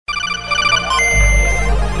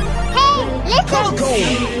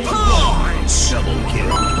Five,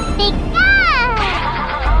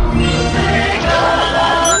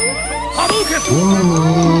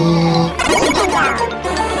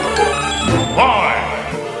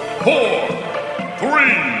 four,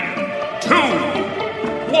 three, two,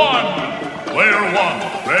 one. Player one,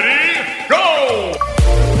 ready, go!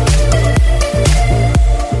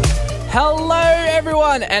 Hello,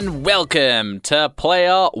 everyone, and welcome to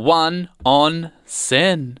Player One on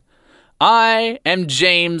Sin. I am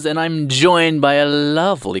James, and I'm joined by a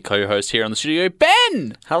lovely co-host here on the studio,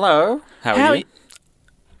 Ben. Hello. How are you?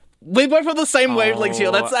 We both have the same wavelengths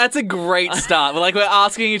here. That's a great start. We're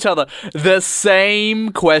asking each other the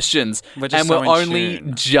same questions, and we're only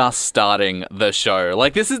just starting the show.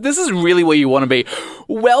 Like this is really where you want to be.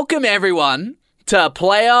 Welcome everyone to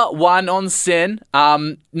Player One on Sin.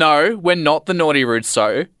 No, we're not the Naughty Rude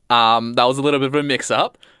So. That was a little bit of a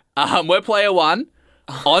mix-up. We're Player One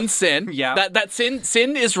on Sin. Yeah. That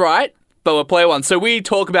Sin is right, but we're Player One. So we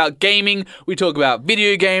talk about gaming. We talk about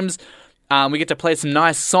video games. We get to play some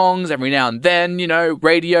nice songs every now and then,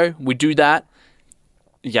 radio. We do that.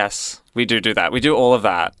 Yes, we do that. We do all of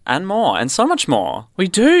that and more and so much more. We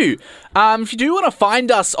do. If you do want to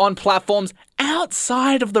find us on platforms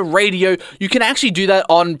outside of the radio, you can actually do that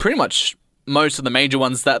on pretty much most of the major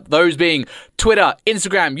ones, those being Twitter,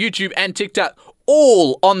 Instagram, YouTube, and TikTok,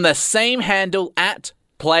 all on the same handle at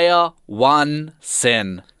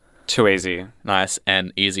Player1Sin. Too easy. Nice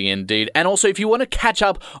and easy indeed. And also, if you want to catch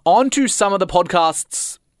up onto some of the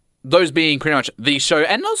podcasts, those being pretty much the show,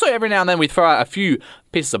 and also every now and then we throw out a few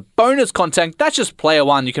pieces of bonus content, that's just Player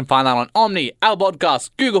One. You can find that on Omni, Apple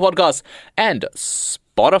Podcasts, Google Podcasts, and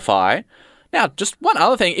Spotify. Now, just one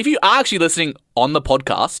other thing. If you are actually listening on the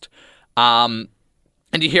podcast, and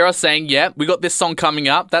you hear us saying, yeah, we got this song coming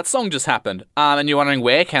up, that song just happened, and you're wondering,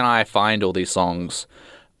 where can I find all these songs?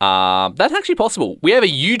 That's actually possible. We have a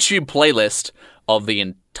YouTube playlist of the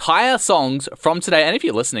entire songs from today, and if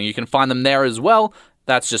you're listening, you can find them there as well.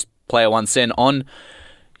 That's just Player One Sin on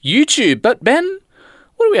YouTube. But Ben,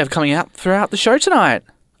 what do we have coming out throughout the show tonight?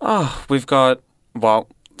 Oh,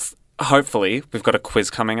 hopefully, we've got a quiz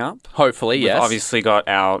coming up. Hopefully, yes. We've obviously got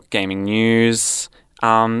our gaming news,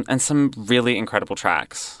 and some really incredible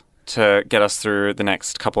tracks to get us through the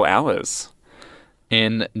next couple hours.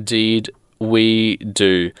 Indeed, we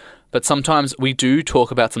do. But sometimes we do talk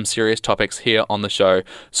about some serious topics here on the show.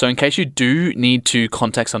 So in case you do need to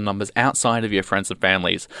contact some numbers outside of your friends and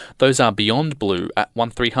families, those are Beyond Blue at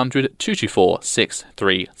 1300 224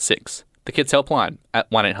 636. The Kids Helpline at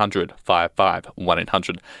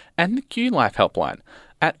 1-800-55-1800. And the Q Life Helpline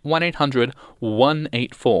at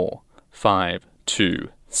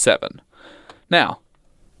 1-800-184-527. Now,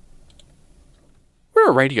 we're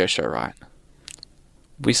a radio show, right?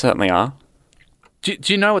 We certainly are.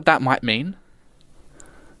 Do you know what that might mean?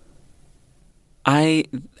 I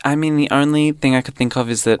mean, the only thing I could think of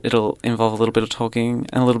is that it'll involve a little bit of talking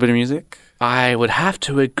and a little bit of music. I would have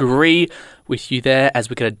to agree with you there,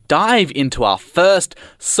 as we're going to dive into our first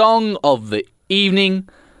song of the evening.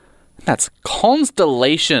 That's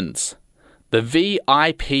Constellations, the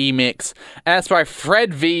VIP mix. And that's by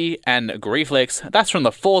Fred V and Grieflix. That's from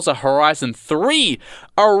the Forza Horizon 3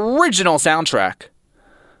 original soundtrack.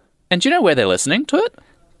 And do you know where they're listening to it?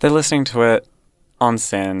 They're listening to it on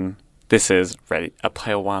Sin. This is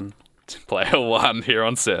Player One. Player One here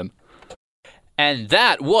on Sin. And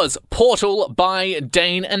that was Portal by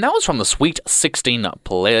Dane, and that was from the Sweet 16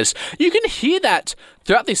 playlist. You can hear that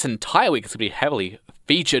throughout this entire week. It's going to be heavily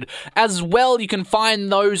featured. As well, you can find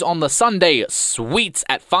those on the Sunday Sweets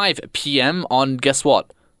at 5 p.m. on, guess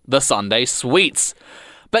what? The Sunday Sweets.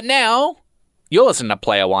 But now, you're listening to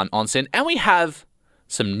Player One on Sin, and we have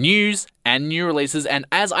some news and new releases, and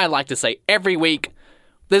as I like to say every week,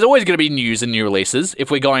 there's always going to be news and new releases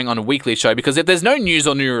if we're going on a weekly show, because if there's no news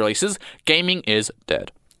or new releases, gaming is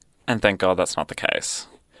dead. And thank God that's not the case.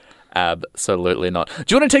 Absolutely not.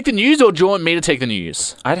 Do you want to take the news, or do you want me to take the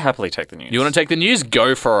news? I'd happily take the news. You want to take the news?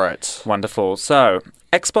 Go for it. Wonderful. So,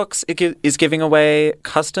 Xbox is giving away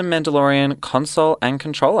custom Mandalorian console and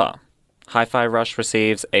controller. Hi-Fi Rush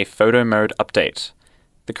receives a photo mode update.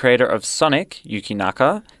 The creator of Sonic, Yuki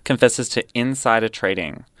Naka, confesses to insider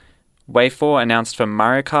trading. Way4 announced for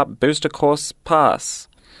Mario Kart Booster Course Pass.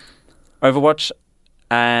 Overwatch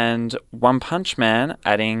and One Punch Man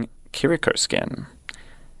adding Kiriko skin.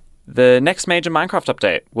 The next major Minecraft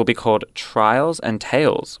update will be called Trials and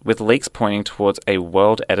Tales, with leaks pointing towards a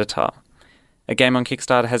world editor. A game on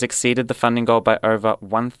Kickstarter has exceeded the funding goal by over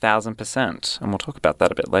 1,000%, and we'll talk about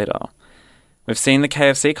that a bit later. We've seen the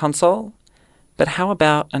KFC console, but how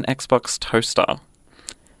about an Xbox toaster?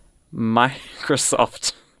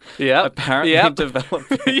 Microsoft apparently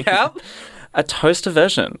developing a toaster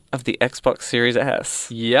version of the Xbox Series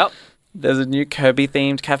S. Yep. There's a new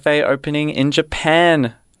Kirby-themed cafe opening in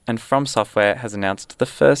Japan, and From Software has announced the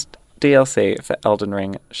first DLC for Elden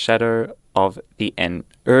Ring: Shadow of the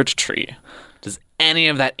Erd Tree. Does any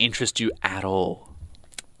of that interest you at all?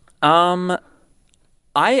 I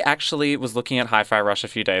actually was looking at Hi-Fi Rush a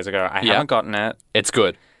few days ago. I haven't gotten it. It's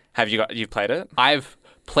good. You've played it? I've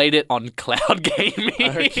played it on cloud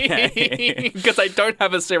gaming because I don't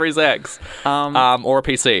have a Series X or a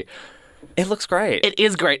PC. It looks great. It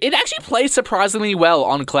is great. It actually plays surprisingly well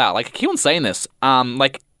on cloud. Like, I keep on saying this.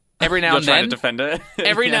 Like, every now and then, trying to defend it.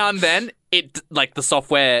 every now and then, it like the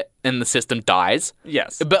software in the system dies.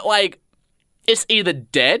 Yes. But like, it's either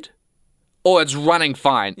dead or it's running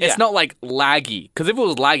fine. Yeah. It's not like laggy, because if it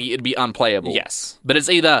was laggy, it'd be unplayable. Yes. But it's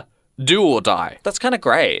either do or die. That's kind of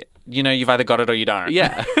great. You know, you've either got it or you don't.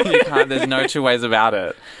 Yeah. You can't, there's no two ways about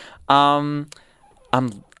it. I'm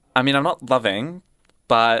not loving,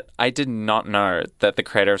 but I did not know that the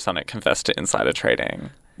creator of Sonic confessed to insider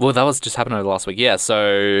trading. Well, that was just happened over the last week. Yeah,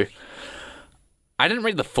 so I didn't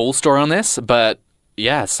read the full story on this, but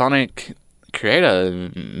yeah, Sonic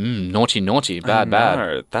creator, naughty, bad.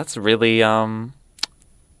 No, that's really, I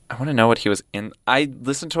want to know what he was in. I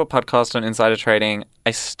listened to a podcast on insider trading.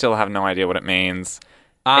 I still have no idea what it means.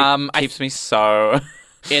 It keeps me so...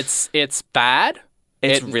 It's bad.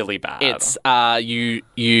 It's really bad. It's, I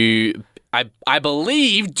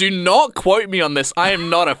believe, do not quote me on this. I am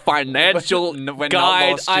not a financial We're not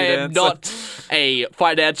guide. law I am students. not a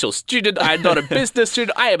financial student. I am not a business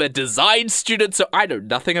student. I am a design student, so I know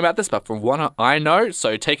nothing about this, but from what I know,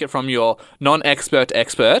 so take it from your non-expert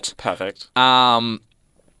expert. Perfect.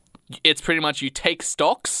 It's pretty much you take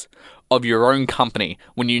stocks of your own company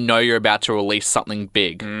when you know you're about to release something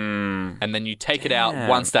big. And then you take it out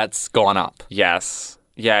once that's gone up. Yes.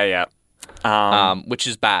 Yeah. Which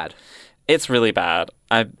is bad. It's really bad.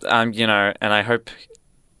 And I hope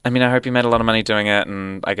he made a lot of money doing it,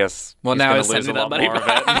 and I guess Well, he's now going he's to lose a sending lot that money more of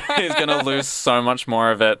it. He's going to lose so much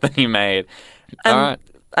more of it than he made. And, All right.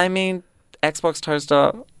 I mean, Xbox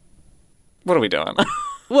Toaster, what are we doing?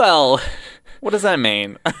 Well, What does that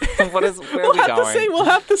mean? Where are we going? We'll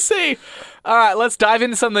have to see. All right, let's dive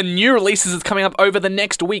into some of the new releases that's coming up over the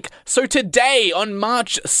next week. So today, on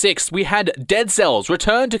March 6th, we had Dead Cells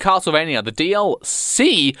Return to Castlevania, the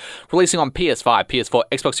DLC, releasing on PS5, PS4,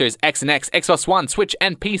 Xbox Series X and X, Xbox One, Switch,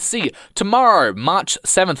 and PC. Tomorrow, March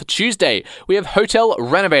 7th, Tuesday, we have Hotel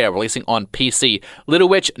Renovator releasing on PC, Little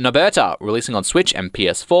Witch Noberta releasing on Switch and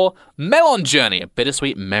PS4, Melon Journey,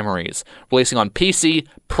 Bittersweet Memories releasing on PC,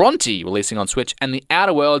 Pronti releasing on Switch, and The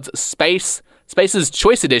Outer Worlds Space's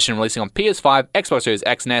Choice Edition releasing on PS5, Xbox Series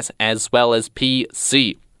X and S, as well as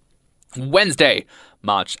PC. Wednesday,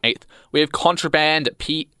 March 8th, we have Contraband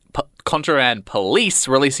Police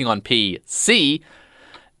releasing on PC,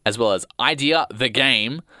 as well as Idea the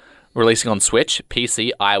Game releasing on Switch,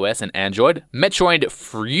 PC, iOS, and Android. Metroid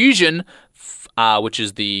Fusion, which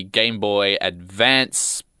is the Game Boy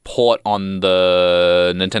Advance port on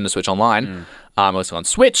the Nintendo Switch Online, releasing on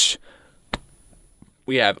Switch.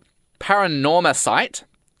 We have Paranorma Site,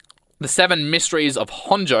 The Seven Mysteries of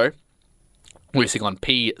Honjo, releasing on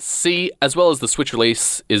PC, as well as the Switch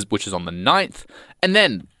release, which is on the 9th. And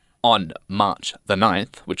then, on March the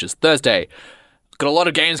 9th, which is Thursday, got a lot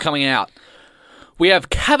of games coming out. We have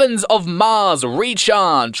Caverns of Mars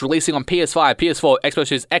Recharge, releasing on PS5, PS4, Xbox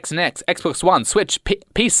Series X and X, Xbox One, Switch,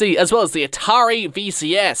 PC, as well as the Atari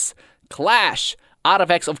VCS. Clash,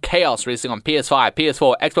 Artifacts of Chaos, releasing on PS5,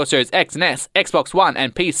 PS4, Xbox Series X and S, Xbox One,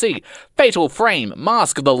 and PC. Fatal Frame,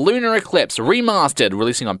 Mask of the Lunar Eclipse, Remastered,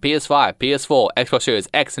 releasing on PS5, PS4, Xbox Series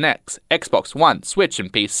X and X, Xbox One, Switch,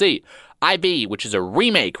 and PC. IB, which is a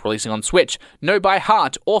remake, releasing on Switch. No by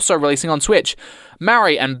Heart, also releasing on Switch.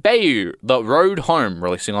 Mari and Bayu, The Road Home,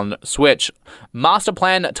 releasing on Switch. Master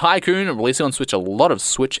Plan Tycoon, releasing on Switch. A lot of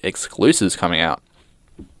Switch exclusives coming out.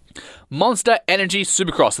 Monster Energy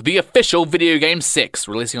Supercross, the official video game 6,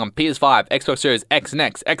 releasing on PS5, Xbox Series X and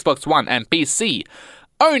X, Xbox One, and PC.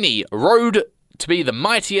 Oni, Road to be the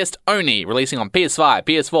Mightiest Oni, releasing on PS5,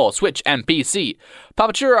 PS4, Switch, and PC.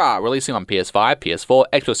 Papatura, releasing on PS5, PS4,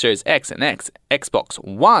 Xbox Series X and X, Xbox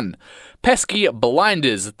One. Pesky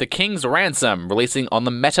Blinders, The King's Ransom, releasing on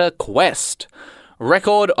the Meta Quest.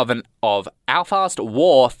 Record of Alfast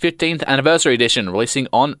War 15th Anniversary Edition, releasing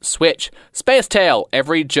on Switch. Space Tale,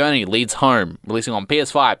 Every Journey Leads Home, releasing on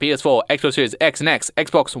PS5, PS4, Xbox Series X and X,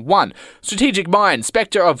 Xbox One. Strategic Mind,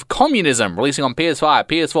 Spectre of Communism, releasing on PS5,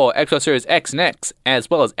 PS4, Xbox Series X and X,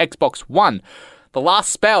 as well as Xbox One. The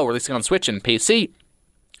Last Spell, releasing on Switch and PC.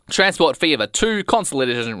 Transport Fever 2 Console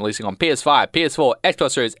Edition releasing on PS5, PS4,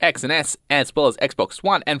 Xbox Series X and S, as well as Xbox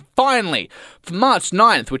One. And finally, for March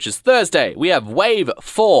 9th, which is Thursday, we have Wave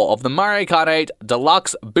 4 of the Mario Kart 8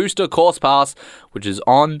 Deluxe Booster Course Pass, which is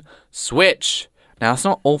on Switch. Now, that's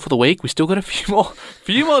not all for the week. We still got a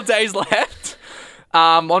few more days left.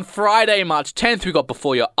 On Friday, March 10th, we got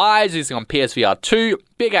Before Your Eyes, releasing on PSVR 2,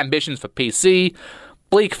 Big Ambitions for PC,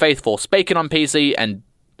 Bleak Faith Forspoken on PC, and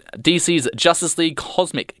DC's Justice League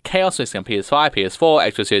Cosmic Chaos, releasing on PS5,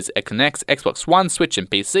 PS4, Xbox Series X and X, Xbox One, Switch, and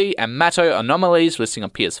PC, and Matto Anomalies, releasing on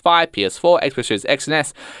PS5, PS4, Xbox Series X and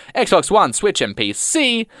S, Xbox One, Switch, and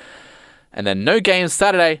PC. And then no games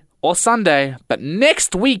Saturday or Sunday, but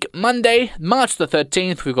next week, Monday, March the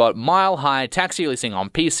 13th, we've got Mile High Taxi releasing on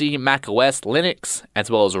PC, Mac OS, Linux,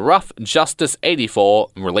 as well as Rough Justice 84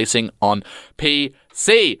 releasing on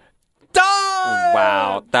PC. Done!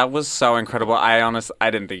 Wow, that was so incredible. I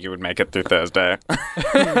didn't think you would make it through Thursday.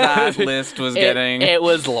 That list was getting... It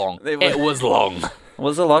was long. It was long.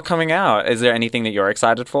 Was a lot coming out. Is there anything that you're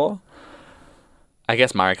excited for? I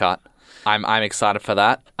guess Mario Kart. I'm excited for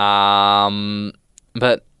that.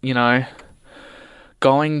 But,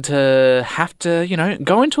 going to have to,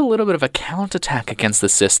 go into a little bit of a counterattack against the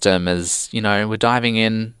system as, we're diving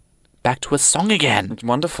in back to a song again.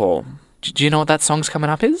 Wonderful. Do you know what that song's coming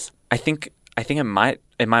up is? I think it might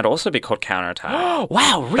also be called Counterattack.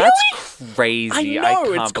 Wow, really? That's crazy. I know,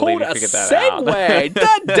 can't it's believe called you a figured that out. segue.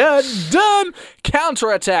 Dun, dun, dun.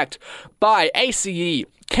 Counterattacked by ACE,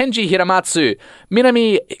 Kenji Hiramatsu,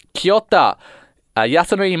 Minami Kyoto,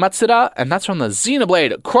 Yasunori Matsuda, and that's from the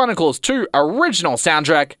Xenoblade Chronicles 2 original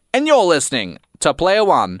soundtrack, and you're listening to Player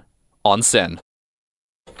One on Sin.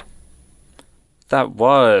 That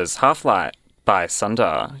was Half-Light by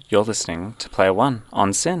Sundar. You're listening to Player One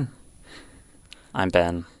on Sin. I'm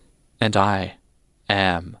Ben. And I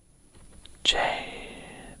am James.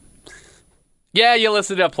 Yeah, you're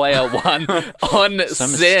listening to Player One on So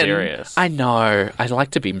Sin. mysterious. I know. I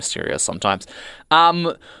like to be mysterious sometimes.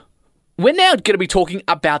 We're now going to be talking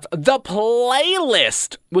about the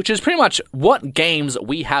playlist, which is pretty much what games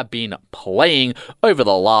we have been playing over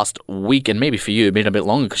the last week, and maybe for you, it's been a bit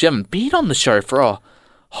longer because you haven't been on the show for a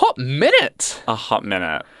hot minute. A hot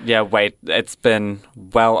minute. Yeah, wait, it's been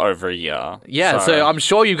well over a year. Yeah, so I'm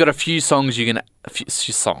sure you've got a few songs you can... A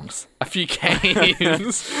few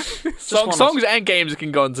games. Songs and games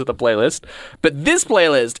can go into the playlist. But this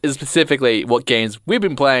playlist is specifically what games we've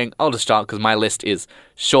been playing. I'll just start because my list is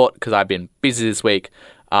short because I've been busy this week.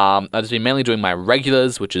 I've just been mainly doing my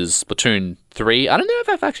regulars, which is Splatoon 3. I don't know if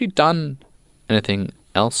I've actually done anything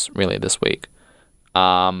else really this week.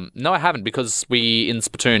 No, I haven't, because in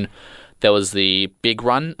Splatoon, there was the Big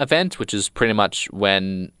Run event, which is pretty much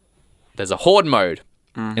when there's a horde mode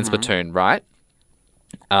in Splatoon, right?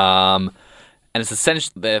 And it's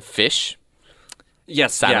essentially they're fish.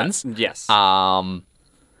 Yes, salmons. Yes. And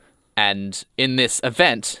in this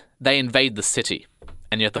event, they invade the city,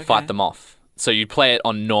 and you have to fight them off. So you play it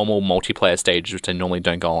on normal multiplayer stages, which I normally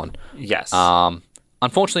don't go on. Yes.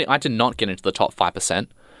 Unfortunately, I did not get into the top 5%.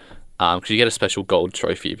 Because you get a special gold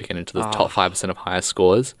trophy if you get into the top 5% of highest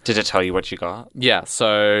scores. Did it tell you what you got? Yeah,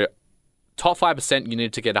 so top 5%, you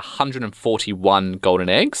need to get 141 golden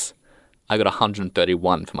eggs. I got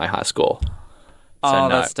 131 for my high score. So no,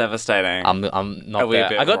 that's devastating. I'm not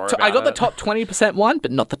there. I got the top 20% one,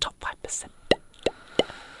 but not the top 5%.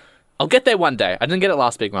 I'll get there one day. I didn't get it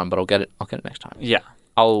last big run, but I'll get it next time. Yeah.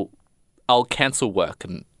 I'll cancel work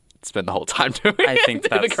and spend the whole time doing I think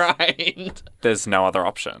the grind. There's no other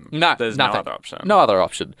option. No, there's nothing. no other option. No other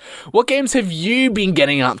option. What games have you been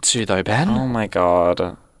getting up to, though, Ben? Oh my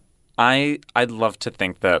god. I'd love to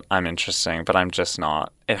think that I'm interesting, but I'm just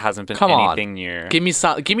not. It hasn't been anything new. Give me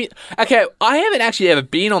some. Okay, I haven't actually ever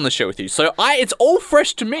been on the show with you, so it's all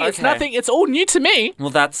fresh to me. Okay. It's nothing. It's all new to me.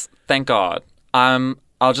 Well, thank God.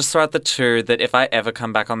 I'll just throw out the two that if I ever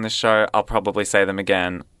come back on this show, I'll probably say them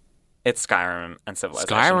again. It's Skyrim and Civilization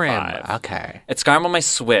 5. Okay. It's Skyrim on my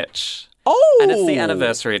Switch. Oh! And it's the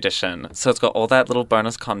anniversary edition. So it's got all that little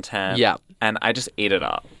bonus content. Yeah. And I just eat it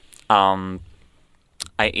up. I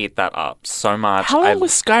eat that up so much. How long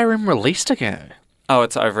was Skyrim released ago? Oh,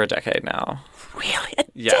 it's over a decade now. Really? A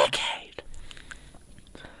decade?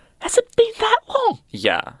 Has it been that long?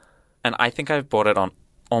 Yeah. And I think I've bought it on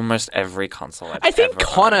almost every console I think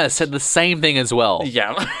Connor said the same thing as well.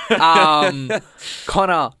 Yeah.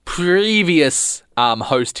 Connor, previous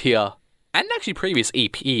host here, and actually previous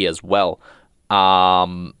EP as well,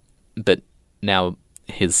 but now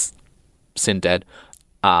his Sin dead.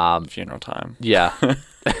 Funeral time. Yeah.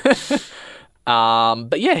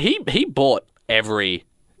 But yeah, he bought every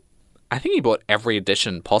I think he bought every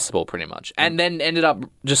edition possible, pretty much, and then ended up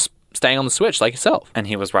just staying on the Switch like yourself. And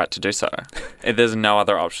he was right to do so. There's no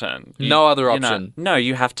other option. No other option. No,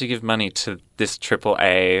 you have to give money to this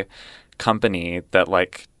AAA company that,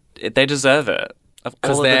 like, they deserve it. Of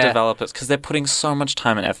all of the developers, because they're putting so much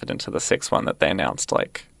time and effort into the sixth one that they announced,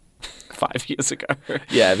 like, 5 years ago.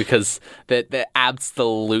 Yeah, because they're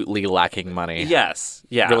absolutely lacking money. Yes,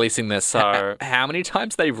 yeah. Releasing this. So how many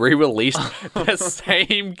times they re-released the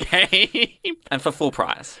same game? And for full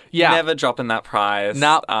price. Yeah. Never dropping that price.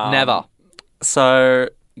 No, never. So,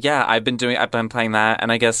 yeah, I've been playing that,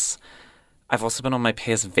 and I guess I've also been on my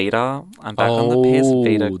PS Vita. I'm back on the PS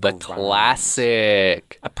Vita. The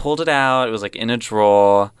classic. I pulled it out. It was, like, in a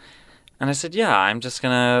drawer. And I said, yeah, I'm just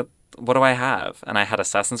going to... What do I have? And I had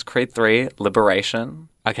Assassin's Creed 3, Liberation.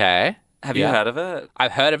 Okay. Have you heard of it?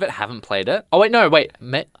 I've heard of it, haven't played it. Oh, wait, no, wait.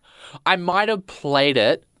 I might have played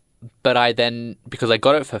it, but I then... Because I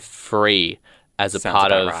got it for free as a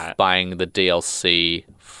part of buying the DLC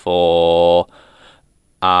for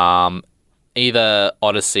either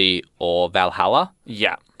Odyssey or Valhalla.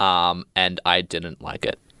 Yeah. And I didn't like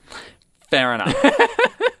it. Fair enough.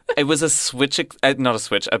 It was a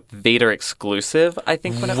a Vita exclusive, I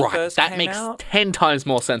think, when it first came out. That makes 10 times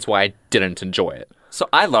more sense why I didn't enjoy it. So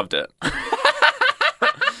I loved it.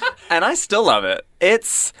 And I still love it.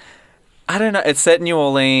 I don't know, it's set in New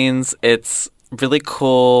Orleans. It's really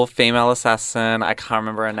cool female assassin. I can't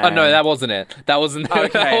remember her name. Oh, no, that wasn't it. That wasn't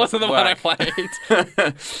the one I played.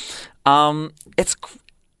 I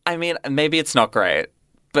mean, maybe it's not great,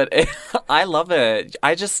 but I love it.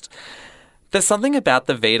 There's something about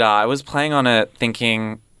the Vita. I was playing on it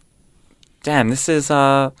thinking, damn, this is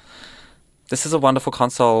a wonderful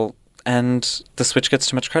console, and the Switch gets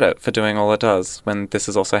too much credit for doing all it does when this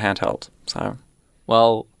is also handheld. So,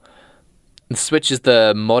 well, the Switch is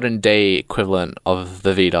the modern day equivalent of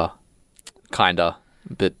the Vita. Kinda,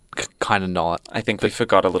 but kinda not. I think we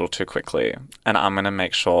forgot a little too quickly, and I'm going to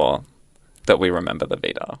make sure that we remember the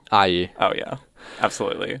Vita. Are you? Oh, yeah.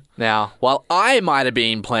 Absolutely. Now, while I might have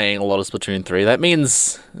been playing a lot of Splatoon 3, that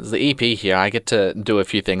means as the EP here, I get to do a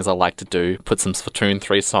few things I like to do. Put some Splatoon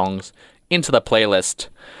 3 songs into the playlist.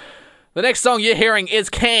 The next song you're hearing is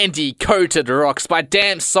Candy Coated Rocks by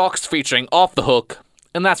Damn Socks featuring Off the Hook.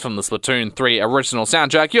 And that's from the Splatoon 3 original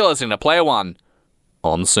soundtrack. You're listening to Player One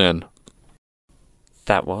on SYN.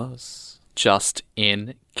 That was Just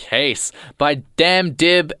In Case by Damn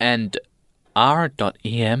Dib and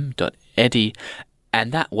R.em.eddie,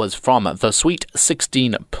 and that was from the Sweet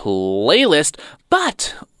 16 playlist.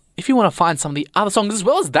 But if you want to find some of the other songs as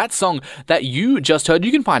well as that song that you just heard,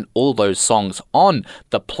 you can find all those songs on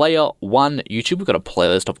the Player One YouTube. We've got a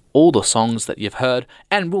playlist of all the songs that you've heard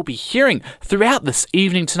and will be hearing throughout this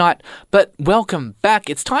evening tonight. But welcome back.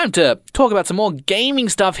 It's time to talk about some more gaming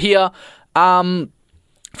stuff here.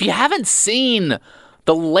 If you haven't seen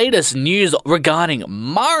the latest news regarding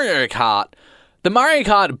Mario Kart, the Mario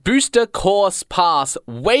Kart Booster Course Pass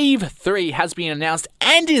Wave 3 has been announced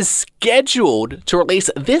and is scheduled to release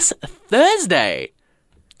this Thursday.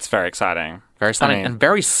 It's very exciting. Very exciting, and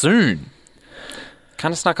very soon.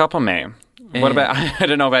 Kind of snuck up on me. What about... I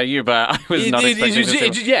don't know about you, but I was not expecting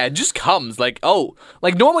this. It just comes. Like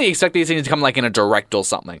normally you expect these things to come like in a direct or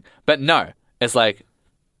something. But no. It's like,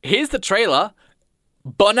 here's the trailer.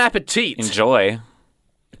 Bon appetit. Enjoy.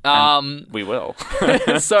 We will.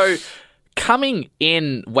 So... Coming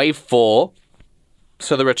in Wave 4,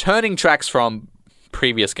 so the returning tracks from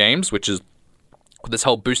previous games, which is what this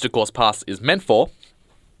whole Booster Course Pass is meant for,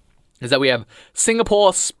 is that we have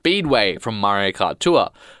Singapore Speedway from Mario Kart Tour,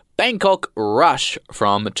 Bangkok Rush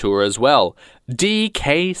from Tour as well,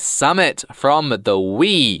 DK Summit from the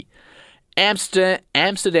Wii,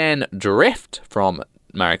 Amsterdam Drift from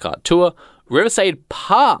Mario Kart Tour, Riverside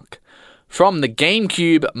Park from the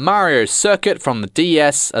GameCube, Mario Circuit from the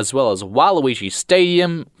DS, as well as Waluigi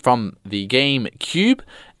Stadium from the GameCube.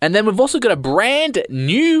 And then we've also got a brand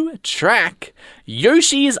new track,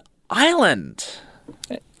 Yoshi's Island.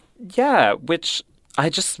 Yeah, which I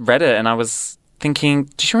just read it and I was thinking,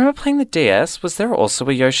 do you remember playing the DS? Was there also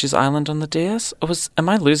a Yoshi's Island on the DS? Or am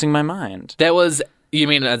I losing my mind? There was... You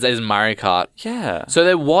mean as Mario Kart? Yeah. So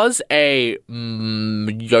there was a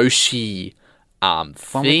Yoshi... One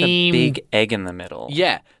with a big egg in the middle.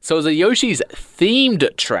 Yeah. So it was a Yoshi's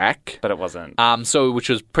themed track. But it wasn't. Which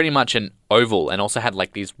was pretty much an oval and also had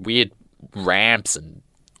like these weird ramps and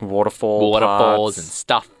waterfalls parts and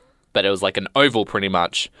stuff. But it was like an oval pretty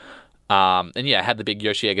much. And yeah, it had the big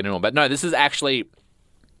Yoshi egg and all. But no, this is actually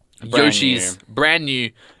brand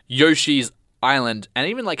new Yoshi's Island. And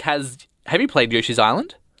even like have you played Yoshi's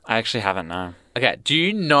Island? I actually haven't, no. Okay. Do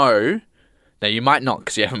you know Now, you might not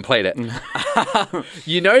because you haven't played it.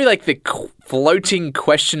 You know, like the floating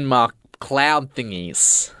question mark cloud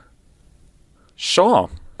thingies? Sure.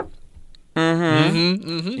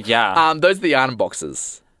 Mm-hmm. Yeah. Those are the item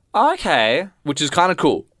boxes, Okay. which is kind of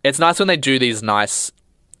cool. It's nice when they do these nice...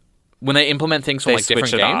 When they implement things from They like different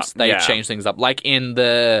switch it up, games, they yeah. change things up. Like in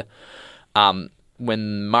the...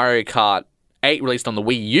 when Mario Kart 8 released on the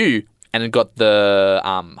Wii U and it got the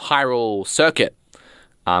Hyrule Circuit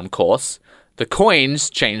course, the coins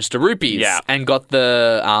changed to rupees and got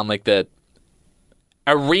the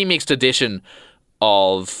a remixed edition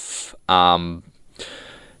of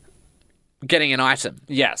getting an item.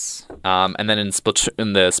 Yes. And then in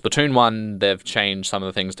the Splatoon one, they've changed some of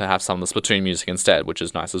the things to have some of the Splatoon music instead, which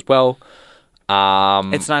is nice as well.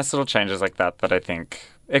 It's nice little changes like that I think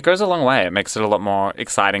it goes a long way. It makes it a lot more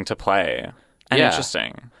exciting to play and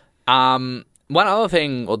interesting. One other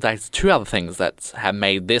thing, or there's two other things that have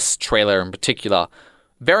made this trailer in particular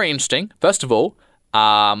very interesting. First of all,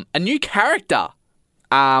 a new character.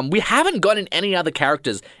 We haven't gotten any other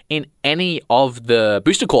characters in any of the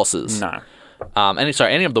booster courses. No.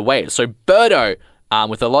 Any of the waves. So Birdo,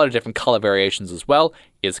 with a lot of different color variations as well,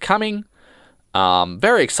 is coming.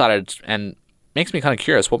 Very excited and makes me kind of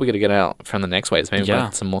curious what we're going to get out from the next waves. Maybe we'll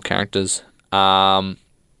get some more characters.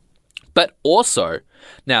 But also,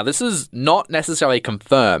 now this is not necessarily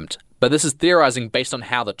confirmed, but this is theorizing based on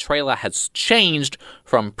how the trailer has changed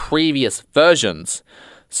from previous versions.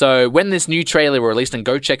 So when this new trailer released, and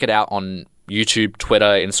go check it out on YouTube, Twitter,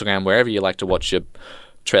 Instagram, wherever you like to watch your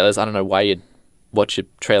trailers. I don't know why you'd watch your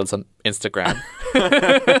trailers on Instagram.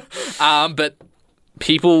 But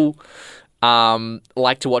people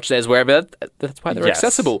like to watch theirs wherever. That's why they're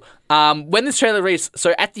accessible. When this trailer released,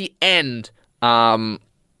 so at the end,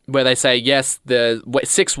 where they say, yes, the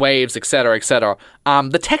 6 waves, etc., etc.,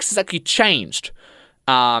 the text is actually changed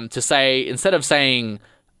to say, instead of saying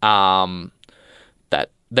that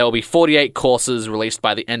there will be 48 courses released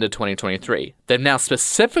by the end of 2023, they've now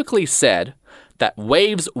specifically said that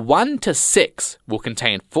waves 1 to 6 will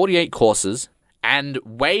contain 48 courses, and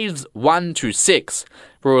waves 1 to 6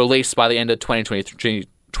 will release by the end of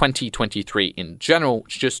 2023 in general,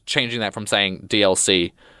 just changing that from saying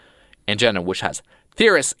DLC in general, which has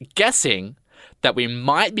theorists guessing that we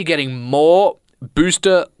might be getting more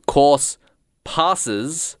booster course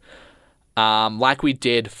passes like we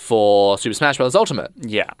did for Super Smash Bros. Ultimate.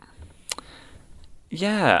 Yeah.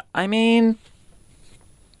 Yeah, I mean,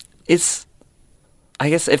 I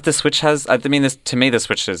guess if the Switch has... to me, the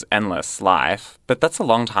Switch is endless life, but that's a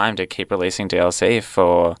long time to keep releasing DLC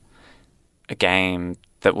for a game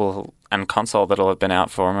and console that will have been out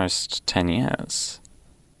for almost 10 years.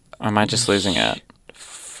 Or am I just losing it?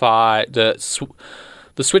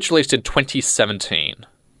 The Switch released in 2017,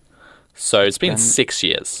 so it's been 6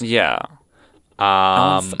 years. Yeah.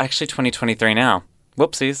 It's actually 2023 now.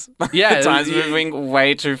 Whoopsies. Yeah. Time's moving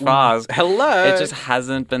way too fast. Hello. It just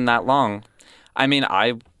hasn't been that long. I mean,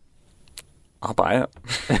 I'll buy it.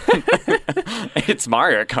 It's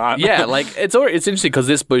Mario Kart. Yeah, like it's interesting because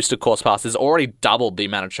this booster course pass has already doubled the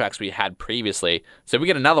amount of tracks we had previously. So if we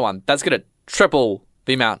get another one, that's going to triple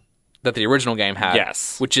the amount that the original game had.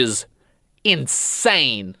 Yes. Which is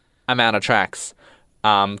insane amount of tracks.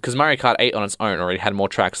 Because Mario Kart 8 on its own already had more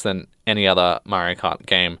tracks than any other Mario Kart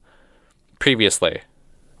game previously.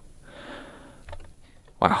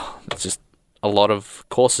 Wow, it's just a lot of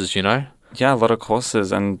courses, you know? Yeah, a lot of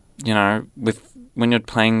courses, and when you're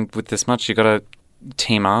playing with this much, you got to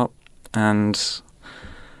team up. And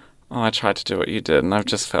I tried to do what you did, and I've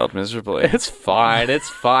just failed miserably. It's fine. It's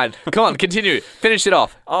fine. Come on, continue. Finish it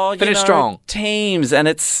off. Finish strong. Teams, and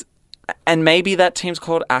maybe that team's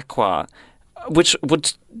called Aqua, which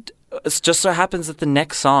would just so happens that the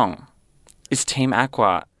next song is Team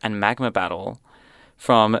Aqua and Magma Battle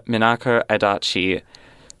from Minako Adachi,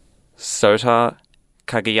 Sota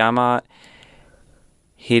Kageyama,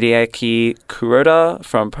 Hideaki Kuroda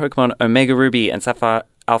from Pokemon Omega Ruby and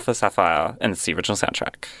Alpha Sapphire, and it's the original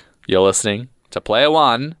soundtrack. You're listening to Player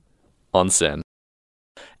One on Sin.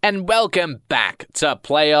 And welcome back to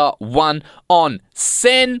Player One on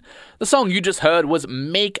Sin. The song you just heard was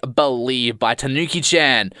Make Believe by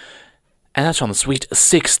Tanuki-chan. And that's on the Sweet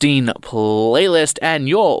 16 playlist. And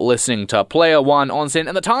you're listening to Player One on Sin.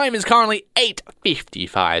 And the time is currently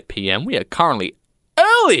 8:55 p.m. We are currently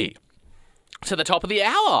early to the top of the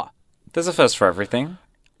hour. There's a first for everything.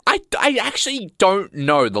 I actually don't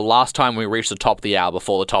know the last time we reached the top of the hour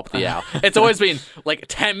before the top of the hour. It's always been like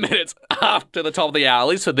 10 minutes after the top of the hour, at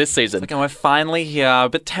least for this season. We're finally here,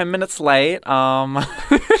 but 10 minutes late. So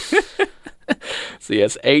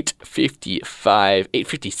yes,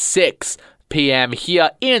 8:56 p.m.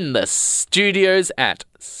 here in the studios at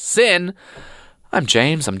Sin. I'm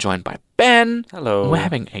James. I'm joined by Ben. Hello. We're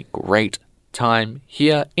having a great time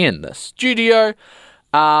here in the studio.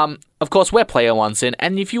 Of course, we're Player One Sin,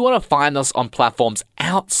 and if you want to find us on platforms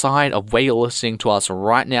outside of where you're listening to us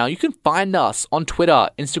right now, you can find us on Twitter,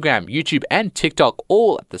 Instagram, YouTube, and TikTok,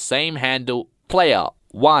 all at the same handle, Player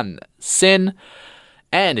One Sin.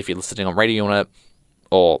 And if you're listening on radio,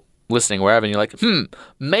 or listening wherever, and you're like,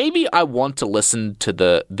 maybe I want to listen to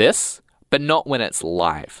this, but not when it's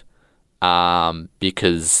live,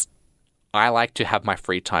 because I like to have my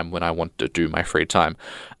free time when I want to do my free time.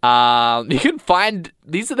 You can find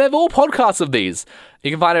they're all podcasts of these.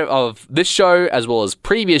 You can find it of this show as well as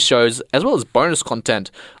previous shows, as well as bonus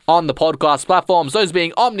content on the podcast platforms, those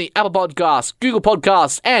being Omni, Apple Podcasts, Google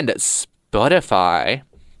Podcasts, and Spotify.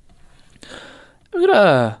 We've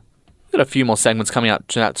got a few more segments coming out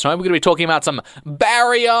tonight. We're going to be talking about some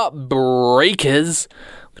barrier breakers.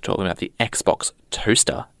 We're talking about the Xbox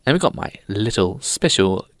toaster. And we've got my little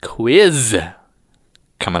special quiz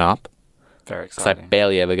coming up. Very Because I exciting.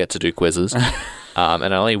 barely ever get to do quizzes. And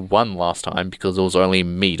I only won last time because it was only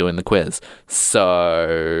me doing the quiz.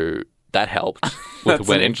 So that helped with That's an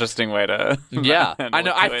winning. interesting way to... Yeah, handle I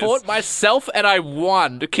know. a I quiz. fought myself and I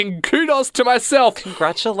won. Kudos to myself.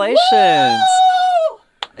 Congratulations.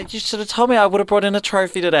 You should have told me. I would have brought in a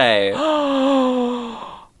trophy today. Do you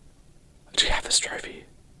have this trophy?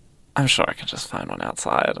 I'm sure I can just find one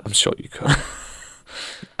outside. I'm sure you could.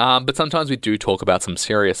 But sometimes we do talk about some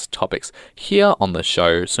serious topics here on the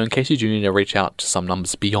show. So in case you do need to reach out to some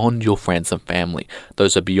numbers beyond your friends and family,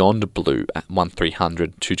 those are Beyond Blue at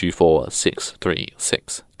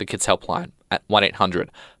 1300-224-636. The Kids Helpline at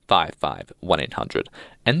 1-800-55-1800.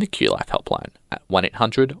 And the Q Life Helpline at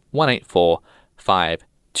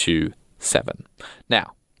 1-800-184-527.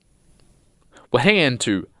 Now, we're heading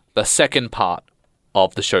into the second part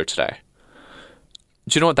of the show today.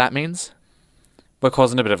 Do you know what that means? We're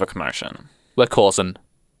causing a bit of a commotion. We're causing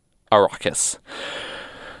a ruckus.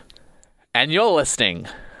 And you're listening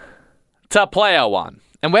to Player One.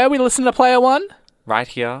 And where are we listening to Player One? Right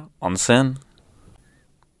here on Sin.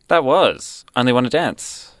 That was Only Want to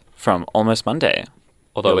Dance from Almost Monday.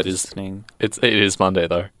 Although You're it is listening. it is Monday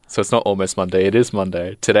though. So it's not almost Monday, it is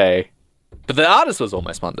Monday today. But the artist was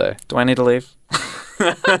almost Monday. Do I need to leave?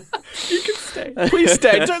 You can stay. Please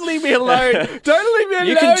stay. Don't leave me alone. Don't leave me alone.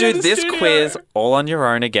 You can do in the this studio. quiz all on your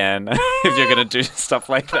own again if you're going to do stuff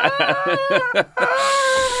like that.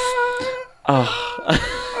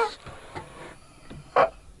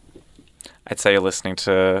 I'd say you're listening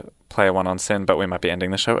to Player One on Sin, but we might be ending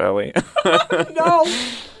the show early. No.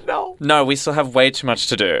 No, we still have way too much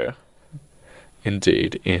to do.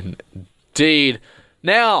 Indeed.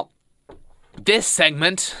 Now, this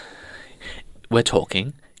segment we're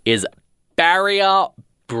talking is barrier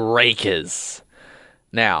breakers.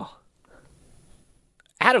 Now,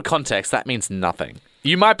 out of context, that means nothing.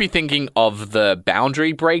 You might be thinking of the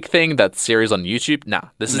boundary break thing, that series on YouTube. Nah,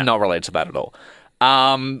 this is not related to that at all.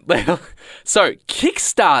 So,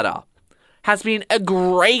 Kickstarter has been a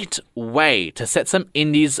great way to set some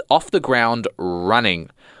indies off the ground running.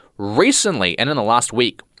 Recently, and in the last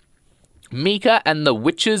week, Mika and the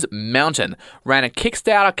Witch's Mountain ran a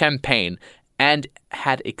Kickstarter campaign and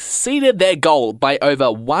had exceeded their goal by over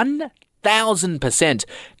 1,000%,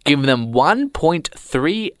 giving them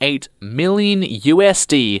 1.38 million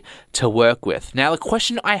USD to work with. Now, the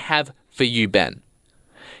question I have for you, Ben,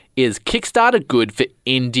 is Kickstarter good for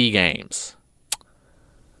indie games?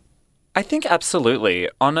 I think absolutely.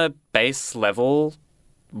 On a base level,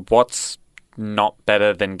 what's not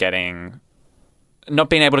better than not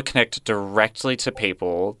being able to connect directly to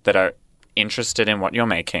people that are interested in what you're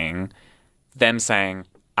making, them saying,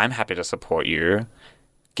 I'm happy to support you,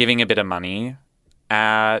 giving a bit of money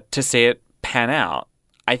to see it pan out.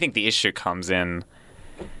 I think the issue comes in,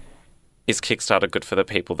 is Kickstarter good for the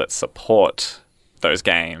people that support those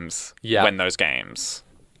games when those games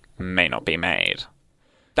may not be made?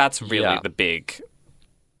 That's really I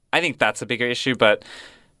think that's a bigger issue, but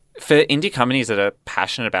for indie companies that are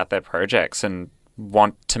passionate about their projects and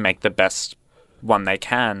want to make the best one they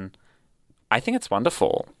can, I think it's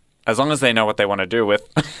wonderful. As long as they know what they want to do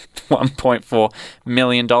with $1.4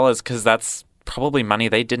 million, because that's probably money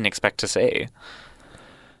they didn't expect to see.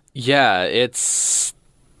 Yeah, it's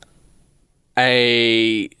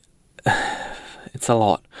a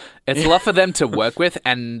lot. It's a lot for them to work with,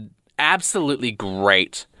 and absolutely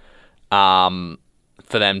great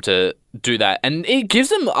for them to do that. And it gives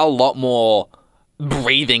them a lot more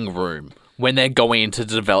breathing room when they're going in to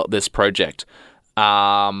develop this project.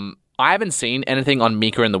 I haven't seen anything on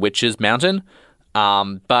Mika and the Witch's Mountain,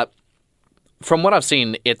 but from what I've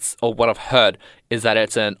seen, or what I've heard, is that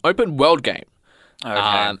it's an open world game.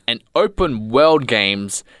 Okay. And open world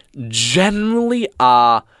games generally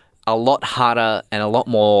are a lot harder and a lot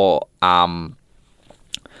more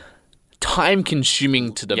time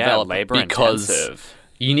consuming to develop labor because intensive.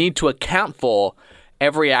 you need to account for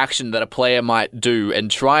every action that a player might do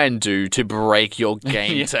and try and do to break your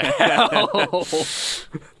game to hell.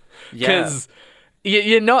 Because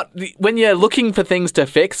you're not, when you're looking for things to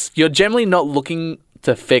fix, you're generally not looking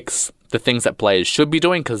to fix the things that players should be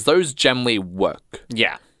doing because those generally work.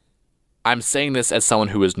 Yeah. I'm saying this as someone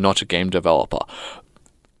who is not a game developer.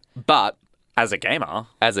 But As a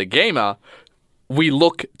gamer, we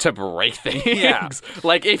look to break things. Yeah.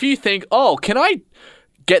 Like if you think, oh, can I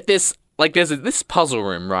get this? Like there's this puzzle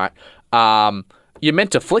room, right? You're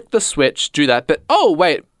meant to flick the switch, do that, but oh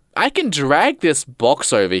wait, I can drag this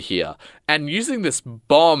box over here and using this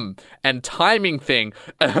bomb and timing thing,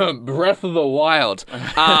 Breath of the Wild,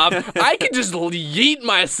 I can just yeet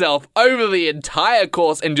myself over the entire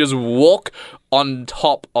course and just walk on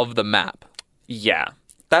top of the map. Yeah.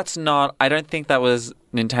 I don't think that was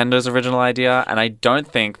Nintendo's original idea, and I don't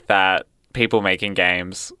think that people making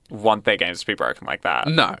games want their games to be broken like that.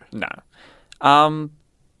 No.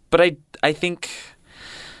 But I think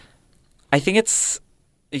it's,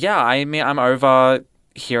 I mean, I'm over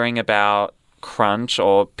hearing about crunch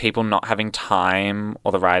or people not having time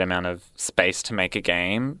or the right amount of space to make a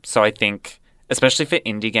game. So I think, especially for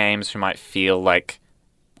indie games who might feel like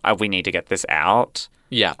we need to get this out,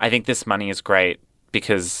 Yeah. I think this money is great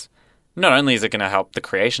because not only is it going to help the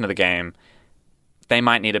creation of the game, they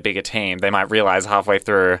might need a bigger team. They might realize halfway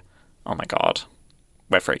through, oh my God,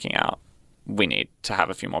 we're freaking out. We need to have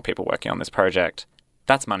a few more people working on this project.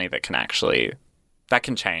 That's money that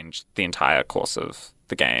can change the entire course of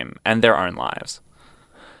the game and their own lives.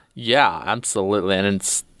 Yeah, absolutely. And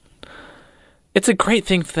it's a great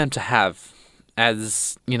thing for them to have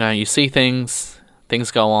as, you see things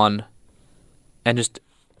go on, and just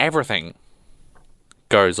everything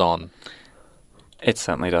goes on. It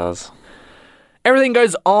certainly does. Everything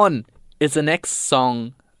Goes On is the next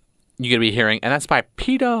song you're going to be hearing, and that's by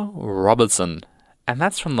Peter Robertson. And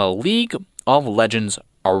that's from the League of Legends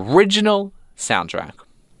original soundtrack.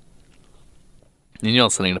 And you're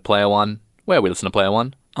listening to Player One. Where we listen to Player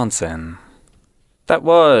One? On Sin. That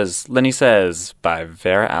was Lenny Says by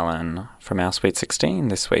Vera Allen from Our Sweet 16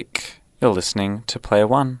 this week. You're listening to Player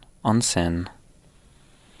One on Sin.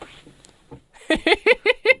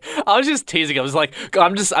 I was just teasing. I was like,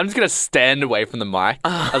 I'm just gonna stand away from the mic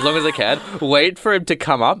as long as I can. Wait for him to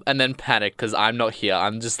come up and then panic because I'm not here. I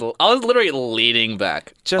was literally leaning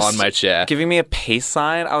back on my chair, giving me a peace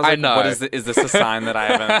sign. I was like, know. What is this a sign that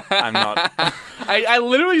I'm not? I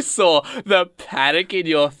literally saw the panic in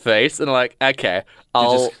your face and like, okay,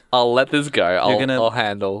 I'll let this go. I'll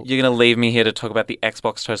handle. You're gonna leave me here to talk about the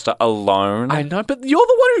Xbox toaster alone. I know, but you're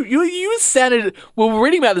the one who you sounded. We were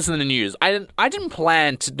reading about this in the news. I didn't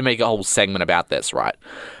plan to make a whole segment about this, right?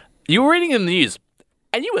 You were reading in the news,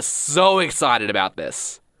 and you were so excited about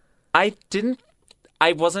this. I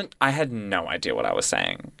had no idea what I was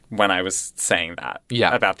saying when I was saying that.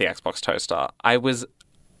 Yeah. About the Xbox toaster. I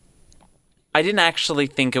didn't actually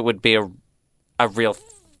think it would be a real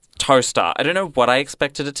toaster. I don't know what I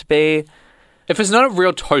expected it to be. If it's not a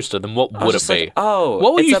real toaster, then what would it be? Like, oh,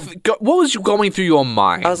 what was going through your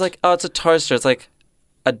mind? I was like, oh, it's a toaster. It's like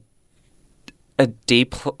a a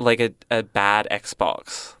bad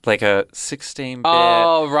Xbox, like a 16-bit.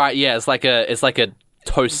 Oh right, yeah, it's like a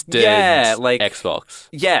toasted Xbox.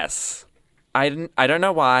 Yes, I don't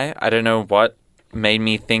know why. I don't know what made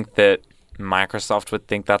me think that Microsoft would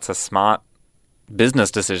think that's a smart business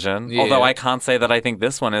decision. Yeah. Although I can't say that I think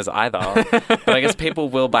this one is either. But I guess people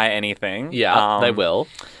will buy anything. Yeah, they will.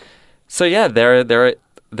 So yeah,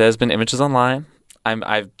 there's been images online.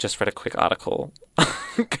 I've just read a quick article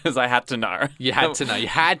because I had to know. You had to know. You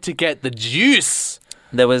had to get the juice.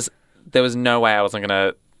 There was no way I wasn't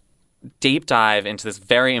going to deep dive into this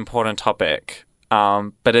very important topic.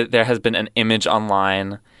 But there has been an image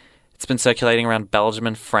online. It's been circulating around Belgium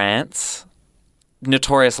and France.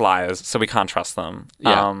 Notorious liars, so we can't trust them.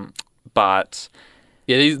 Yeah. But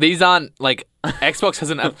yeah, these aren't like Xbox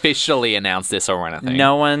hasn't officially announced this or anything.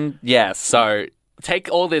 No one. Yes. So take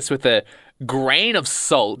all this with a grain of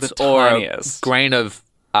salt The or a tiniest. grain of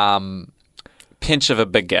Pinch of a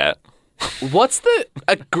baguette. what's the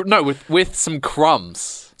with some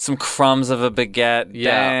crumbs. Some crumbs of a baguette.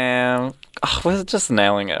 Yeah. Damn. Oh, we're just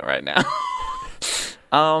nailing it right now.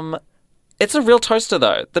 It's a real toaster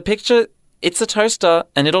though. The picture. It's a toaster,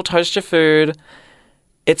 and it'll toast your food.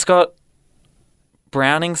 It's got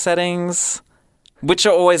browning settings. which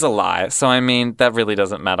are always a lie. So I mean, that really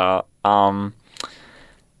doesn't matter. And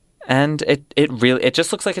it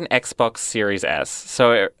just looks like an Xbox Series S.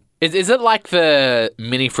 So Is it like the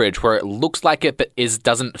mini fridge where it looks like it but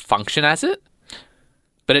doesn't function as it?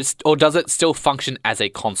 Or does it still function as a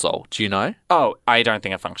console? Do you know? oh, I don't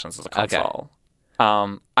think it functions as a console.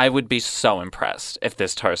 I would be so impressed if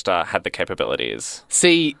this toaster had the capabilities.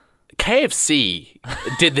 See, KFC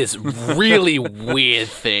did this really weird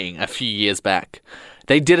thing a few years back.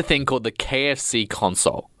 They did a thing called the KFC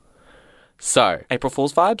console. So, April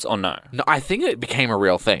Fool's vibes or no? no, I think it became a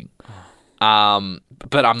real thing.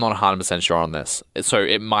 But I'm not 100% sure on this. So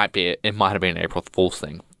it might have been an April Fool's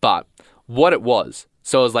thing. But what it was,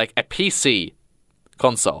 so it was like a PC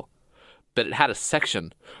console, but it had a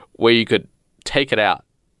section where you could take it out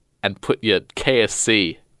and put your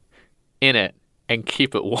KFC in it and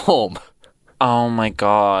keep it warm. Oh my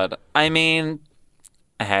god. I mean,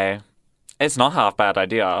 hey, it's not half bad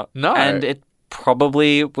idea. No. And it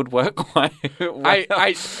probably would work quite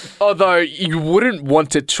well. Although you wouldn't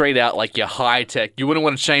want to treat out like your high tech, you wouldn't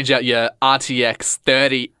want to change out your RTX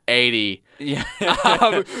 3080 Yeah.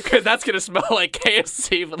 because that's going to smell like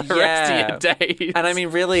KFC for the rest of your days. And I mean,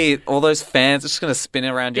 really, all those fans are just going to spin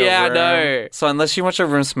around your room. Yeah, I know. So unless you want your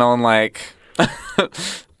room smelling like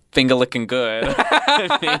finger licking good,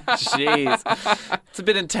 I mean, jeez. It's a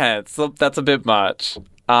bit intense. That's a bit much.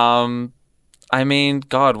 I mean,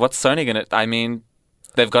 God, what's Sony going to... I mean,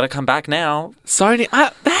 they've got to come back now. Sony,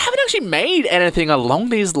 they haven't actually made anything along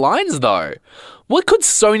these lines, though. What could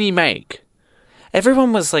Sony make?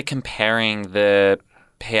 Everyone was, like, comparing the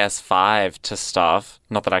PS5 to stuff.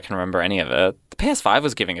 Not that I can remember any of it. The PS5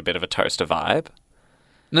 was giving a bit of a toaster vibe.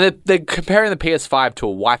 No, they're comparing the PS5 to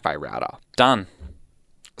a Wi-Fi router. Done.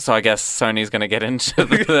 So I guess Sony's going to get into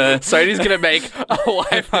the... Sony's going to make a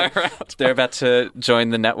Wi-Fi router. They're about to join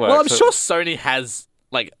the network. Well, I'm sure Sony has,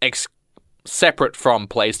 like, separate from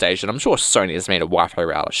PlayStation, I'm sure Sony has made a Wi-Fi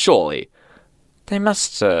router. Surely. They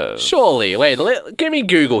must have. Surely. Wait, give me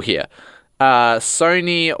Google here.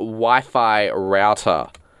 Sony Wi-Fi router.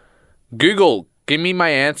 Google, give me my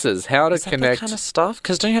answers. How to Is that connect... that kind of stuff?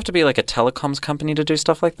 Because don't you have to be like a telecoms company to do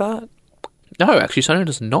stuff like that? No, actually, Sony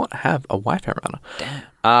does not have a Wi-Fi router.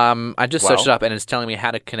 Damn. I just searched it up and it's telling me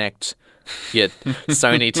how to connect your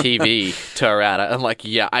Sony TV to a router. I'm like,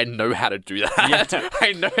 yeah, I know how to do that. Yeah.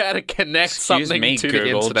 I know how to connect Excuse something me, to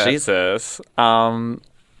Google. the internet. Jesus.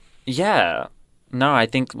 Yeah. No, I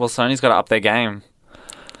think, well, Sony's got to up their game.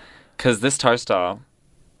 Because this toaster...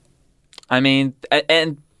 I mean,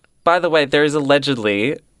 and by the way, there is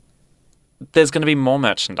allegedly... There's going to be more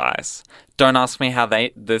merchandise. Don't ask me how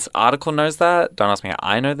this article knows that. Don't ask me how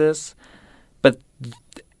I know this. But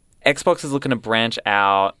Xbox is looking to branch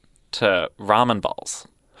out to ramen bowls,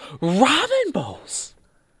 Ramen bowls?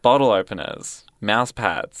 bottle openers, mouse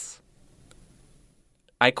pads.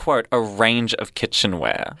 I quote, a range of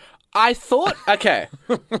kitchenware. I thought, okay,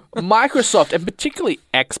 Microsoft and particularly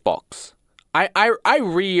Xbox, I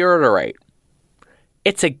reiterate,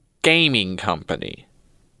 it's a gaming company.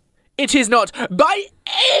 It is not, by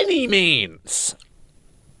any means,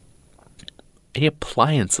 an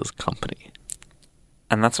appliances company.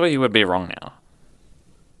 And that's where you would be wrong now.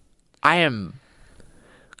 I am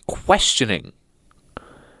questioning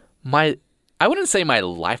I wouldn't say my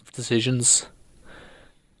life decisions.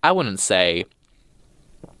 I wouldn't say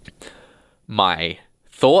my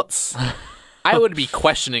thoughts. I would be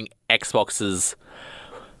questioning Xbox's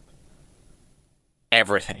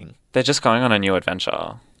everything. They're just going on a new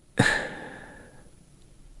adventure.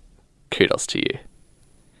 Kudos to you.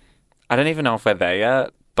 I don't even know if we're there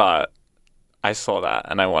yet, but I saw that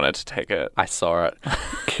and I wanted to take it. I saw it.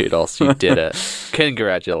 Kudos, you did it.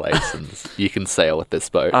 Congratulations. You can sail with this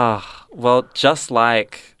boat. Well, just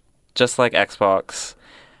like Xbox,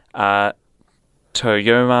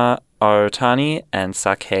 Toyoma Otani and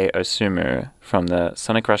Sake Osumu from the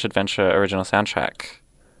Sonic Rush Adventure original soundtrack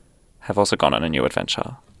have also gone on a new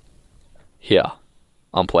adventure. Here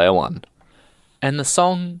on Player One. And the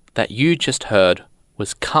song that you just heard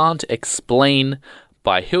was Can't Explain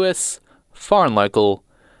by Huis, Foreign Local,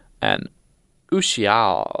 and Ushiwaya.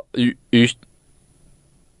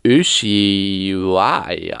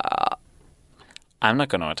 I'm not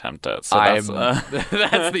going to attempt it. So that's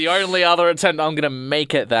that's the only other attempt I'm going to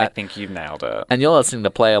make at I that. think you've nailed it. And you're listening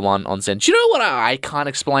to Player One on Zen. Do you know what I can't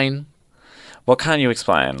explain? What can't you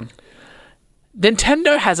explain?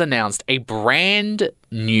 Nintendo has announced a brand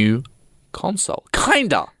new console.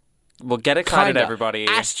 Kinda. Well, get excited, Kinda. everybody.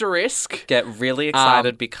 Asterisk. Get really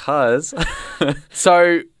excited because...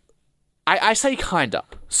 So, I say kinda.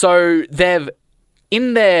 So, they've,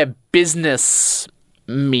 in their business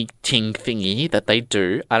meeting thingy that they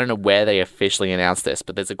do. I don't know where they officially announced this,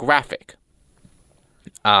 but there's a graphic.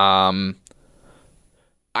 I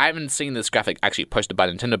haven't seen this graphic actually posted by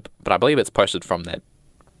Nintendo, but I believe it's posted from their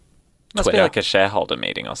Must Twitter. be like a shareholder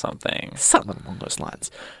meeting or something. Something along those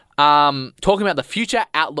lines. Talking about the future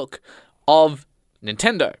outlook of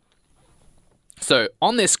Nintendo. So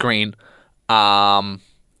on this screen,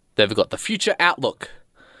 they've got the future outlook.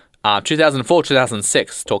 2004,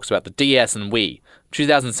 2006 talks about the DS and Wii.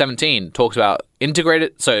 2017 talks about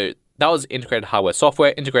integrated. So that was integrated hardware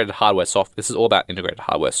software. Integrated hardware software. This is all about integrated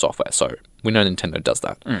hardware software. So we know Nintendo does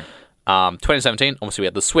that. 2017, obviously we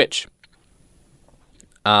had the Switch.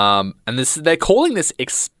 And they're calling this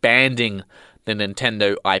expanding the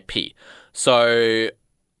Nintendo IP. So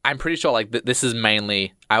I'm pretty sure like this is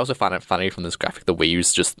mainly. I also find it funny from this graphic. The Wii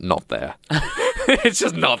U's just not there. It's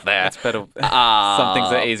just not there. It's better. Some things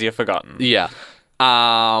are easier forgotten. Yeah.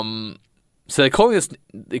 So they're calling this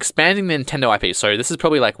expanding the Nintendo IP. So this is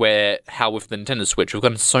probably like how with the Nintendo Switch, we've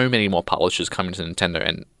gotten so many more publishers coming to Nintendo,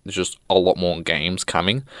 and there's just a lot more games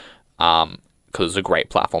coming. Because it's a great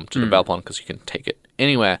platform to develop on because you can take it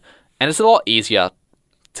anywhere, and it's a lot easier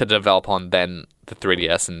to develop on than the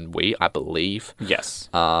 3DS and Wii, I believe. Yes.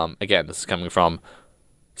 Again, this is coming from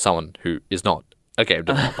someone who is not a game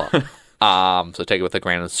developer. So take it with a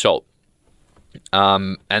grain of salt.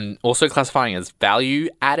 And also classifying as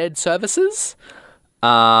value-added services.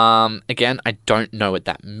 Again, I don't know what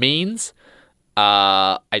that means.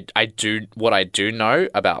 What I do know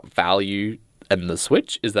about value and the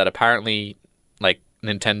Switch is that apparently, like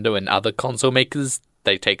Nintendo and other console makers,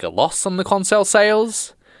 they take a loss on the console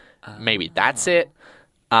sales. Maybe that's it.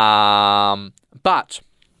 But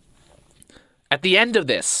at the end of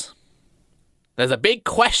this, there's a big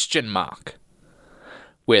question mark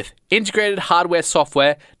with integrated hardware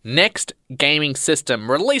software, next gaming system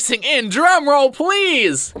releasing in, drumroll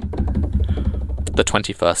please, the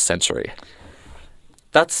 21st century.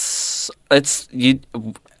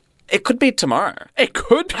 It could be tomorrow. It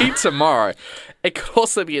could be tomorrow. It could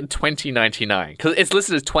also be in 2099 because it's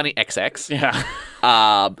listed as 20XX. Yeah.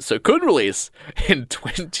 So it could release in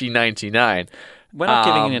 2099. We're not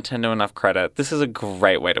giving Nintendo enough credit. This is a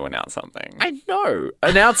great way to announce something. I know.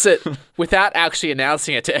 Announce it without actually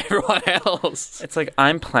announcing it to everyone else. It's like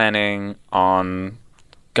I'm planning on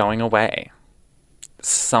going away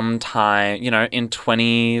sometime, in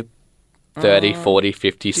 20... 30, 40,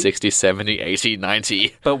 50, 60, 70, 80,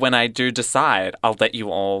 90. But when I do decide, I'll let you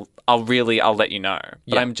know. But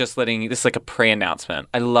Yeah. I'm just letting you... This is like a pre-announcement.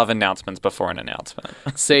 I love announcements before an announcement.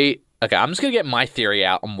 See, okay, I'm just going to get my theory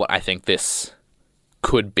out on what I think this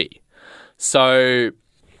could be. So,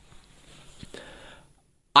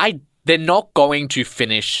 they're not going to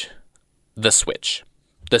finish the Switch.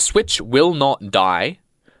 The Switch will not die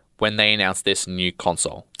when they announce this new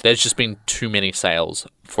console. There's just been too many sales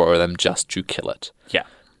for them just to kill it. Yeah.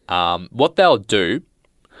 What they'll do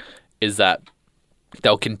is that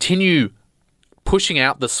they'll continue pushing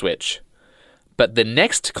out the Switch, but the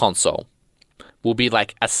next console will be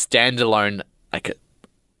like a standalone, like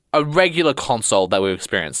a regular console that we've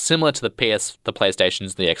experienced, similar to the PS, the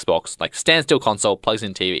PlayStations, the Xbox, like standstill console, plugs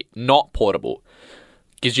in TV, not portable.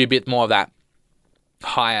 Gives you a bit more of that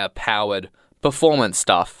higher powered performance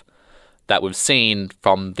stuff that we've seen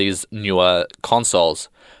from these newer consoles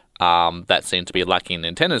that seem to be lacking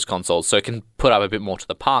in Nintendo's consoles, so it can put up a bit more to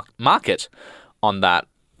the market on that,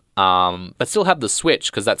 but still have the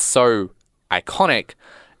Switch because that's so iconic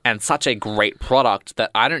and such a great product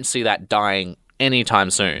that I don't see that dying anytime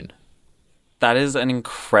soon. That is an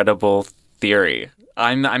incredible theory.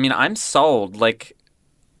 I'm sold. Like,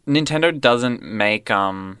 Nintendo doesn't make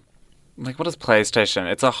like, what is PlayStation?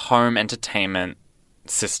 It's a home entertainment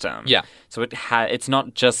system. Yeah. So it's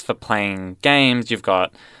not just for playing games. You've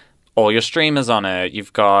got all your streamers on it.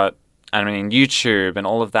 You've got, YouTube and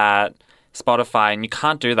all of that, Spotify, and you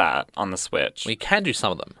can't do that on the Switch. We can do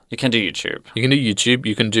some of them. You can do YouTube. You can do YouTube.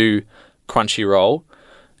 You can do Crunchyroll.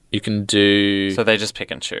 You can do... So they just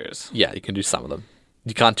pick and choose. Yeah, you can do some of them.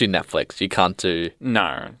 You can't do Netflix. You can't do...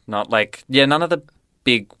 No, not like... Yeah, none of the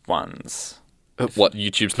big ones. What,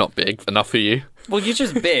 YouTube's not big enough for you? Well,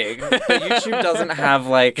 YouTube's big, but YouTube doesn't have,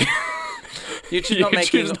 like... YouTube's not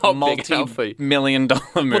making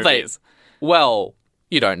multi-million-dollar movies. Well,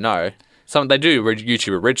 you don't know. They do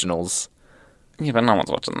YouTube originals. Yeah, but no one's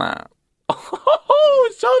watching that.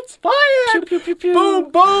 Oh, shots fired! Pew, pew, pew, pew. Boom,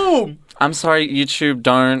 boom! I'm sorry, YouTube,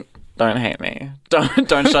 don't hate me.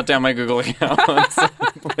 Don't shut down my Google account.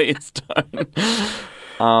 Please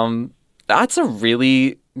don't. That's a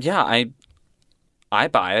really... Yeah, I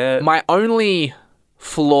buy it. My only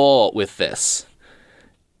flaw with this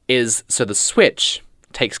is, so the Switch,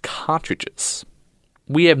 takes cartridges.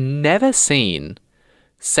 We have never seen,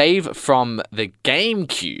 save from the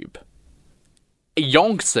GameCube,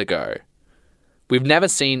 yonks ago, we've never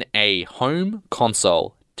seen a home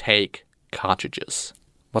console take cartridges.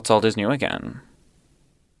 What's old is new again.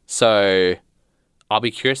 So I'll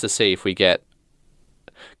be curious to see if we get...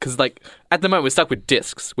 Because, like, at the moment we're stuck with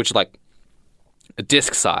discs, which are, like,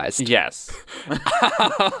 disc-sized. Yes.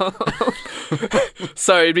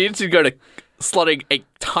 So it'd be interesting to go to slotting a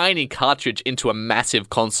tiny cartridge into a massive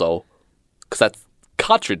console, because that's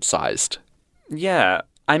cartridge-sized. Yeah.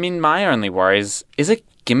 I mean, my only worry is it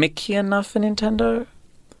gimmicky enough for Nintendo?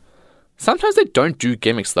 Sometimes they don't do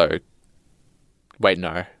gimmicks, though. Wait,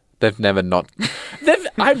 no. They've never not...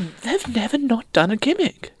 they've never not done a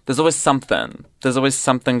gimmick. There's always something. There's always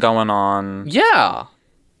something going on. Yeah.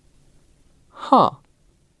 Huh.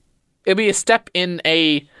 It'll be a step in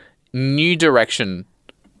a new direction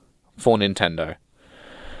for Nintendo.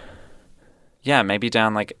 Yeah, maybe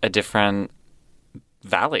down, like, a different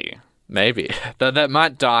valley. Maybe. They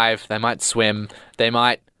might dive, they might swim, they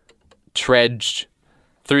might trudge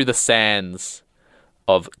through the sands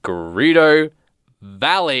of Gerudo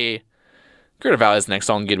Valley. Gerudo Valley is the next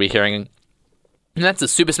song you'd be hearing. And that's the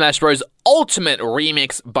Super Smash Bros. Ultimate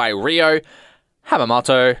Remix by Ryo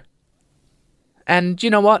Hamamoto. And you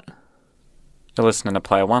know what? You're listening to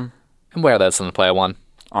Player One. And where are they listening to Player One?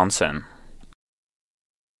 Onsen.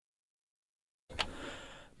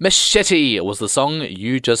 Machete was the song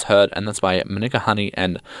you just heard, and that's by Monica Honey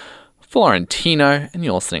and Florentino, and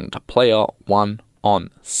you're listening to Player One on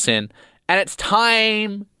Sin. And it's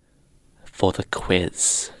time for the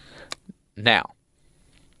quiz. Now,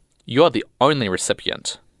 you're the only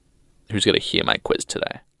recipient who's going to hear my quiz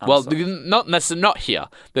today. Not necessarily not here.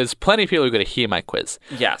 There's plenty of people who are going to hear my quiz.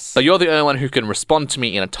 Yes. But you're the only one who can respond to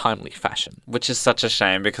me in a timely fashion. Which is such a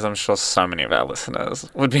shame, because I'm sure so many of our listeners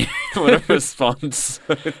would have response.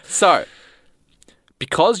 So,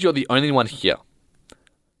 because you're the only one here,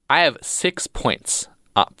 I have 6 points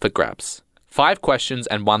up for grabs. 5 questions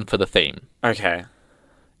and 1 for the theme. Okay.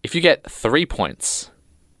 If you get 3 points,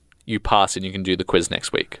 you pass and you can do the quiz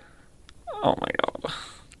next week. Oh my god.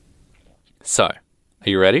 So, are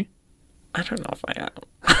you ready? I don't know if I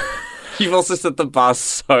am. You've also set the bar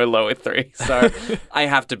so low with 3, so I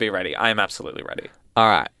have to be ready. I am absolutely ready. All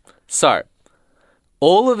right. So,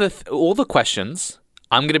 all the questions,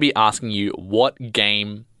 I'm going to be asking you, what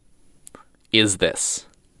game is this?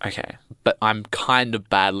 Okay. But I'm kind of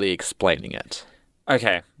badly explaining it.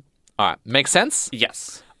 Okay. All right. Make sense?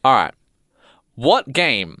 Yes. All right. What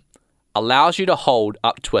game allows you to hold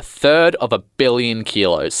up to 1/3 of 1 billion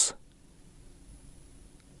kilos?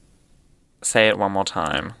 Say it one more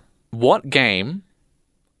time. What game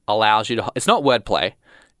allows you to... It's not wordplay.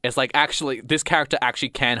 It's like, actually, this character actually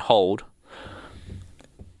can hold...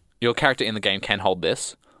 Your character in the game can hold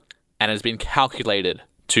this, and has been calculated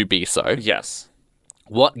to be so. Yes.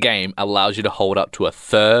 What game allows you to hold up to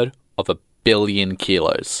 1/3 of 1 billion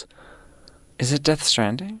kilos? Is it Death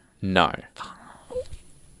Stranding? No.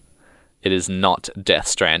 It is not Death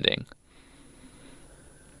Stranding.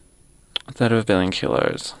 1/3 of 1 billion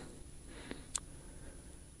kilos.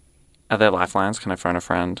 Are there lifelines? Can I phone a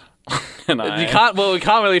friend? We can't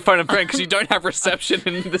really phone a friend because you don't have reception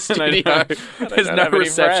in the studio. There's no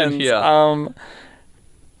reception here.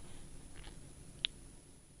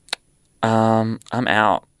 I'm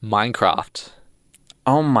out. Minecraft.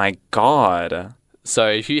 Oh my god. So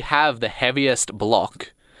if you have the heaviest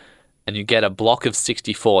block and you get a block of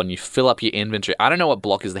 64 and you fill up your inventory, I don't know what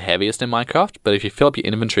block is the heaviest in Minecraft, but if you fill up your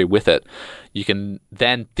inventory with it, you can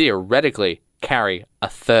then theoretically carry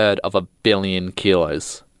 1/3 of 1 billion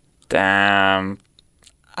kilos. Damn.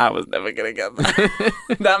 I was never going to get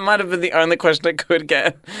that. That might have been the only question I could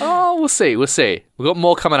get. Oh, we'll see. We've got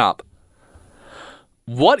more coming up.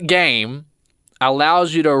 What game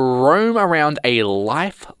allows you to roam around a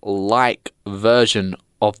lifelike version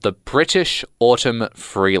of the British autumn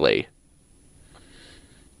freely?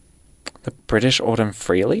 The British autumn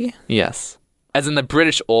freely? Yes. As in the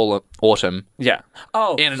British autumn. Yeah.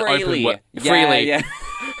 Oh, in an freely. open freely. Yeah.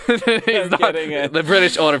 It's not getting it. the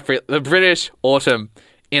British autumn the British autumn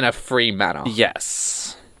in a free manner.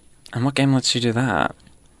 Yes. And what game lets you do that?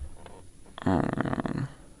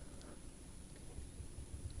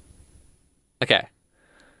 Okay.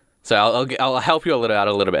 So I'll help you out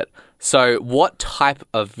a little bit. So what type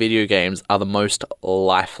of video games are the most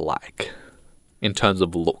lifelike in terms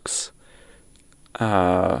of looks?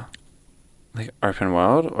 Like open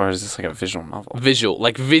world, or is this like a visual novel?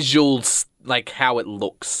 Visuals, like how it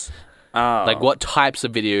looks. Oh. Like what types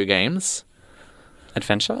of video games?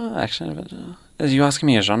 Adventure? Action adventure? Are you asking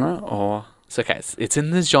me a genre, or...? It's okay. It's in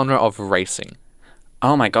the genre of racing.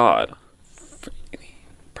 Oh my god. Really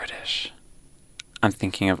British. I'm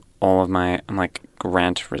thinking of all of my... I'm like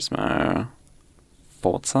Gran Turismo.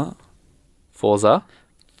 Forza. Forza?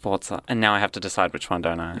 And now I have to decide which one,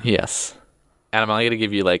 don't I? Yes. And I'm only going to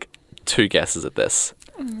give you like 2 guesses at this.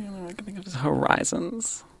 I can think of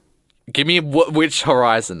Horizons. Give me which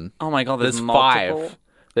Horizon. Oh my god, there's multiple. multiple.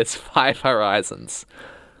 There's 5 Horizons.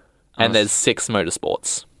 And there's 6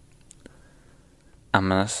 motorsports. I'm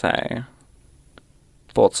going to say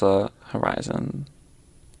Forza Horizon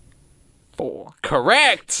 4.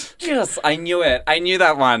 Correct! Yes, I knew it. I knew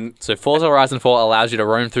that one. So Forza Horizon 4 allows you to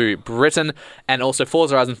roam through Britain, and also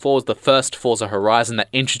Forza Horizon 4 is the first Forza Horizon that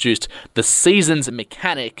introduced the seasons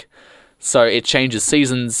mechanic. So it changes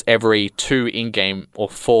seasons every 2 in-game or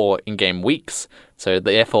 4 in-game weeks. So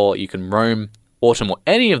therefore you can roam autumn or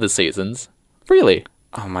any of the seasons freely.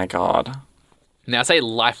 Oh my god. Now I say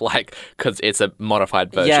lifelike because it's a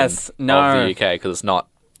modified version Yes, no. of the UK because it's not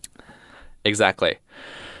exactly.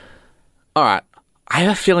 All right, I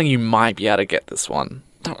have a feeling you might be able to get this one.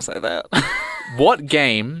 Don't say that. What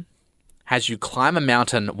game has you climb a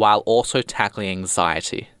mountain while also tackling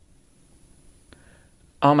anxiety?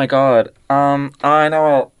 Oh my god. I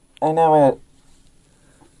know it.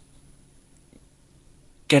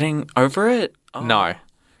 Getting over it? Oh. No.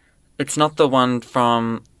 It's not the one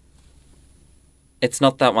from... It's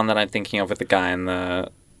not that one that I'm thinking of with the guy in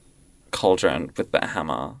the cauldron with the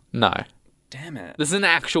hammer. No. Damn it. This is an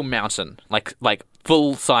actual mountain, like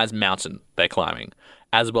full-size mountain they're climbing,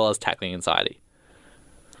 as well as tackling anxiety.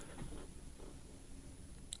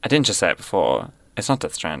 I didn't just say it before. It's not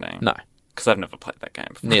Death Stranding. No. Because I've never played that game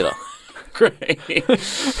before. Neither. Great.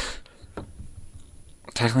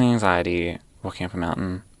 Tackling anxiety, walking up a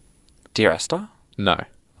mountain. Dear Esther? No.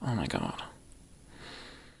 Oh my god.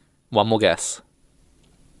 One more guess.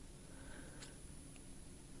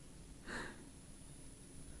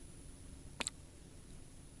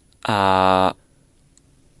 Come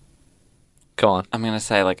on. I'm gonna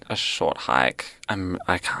say like a short hike.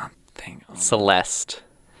 I can't think. Celeste.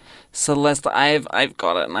 Celeste, I've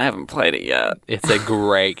got it and I haven't played it yet. It's a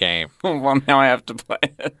great game. Well, now I have to play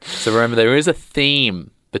it. So remember, there is a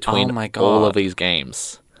theme between Oh my all God. of these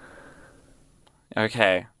games.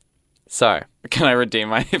 Okay. So, Can I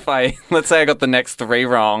redeem let's say I got the next 3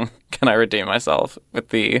 wrong, can I redeem myself with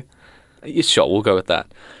the... yeah, sure, we'll go with that.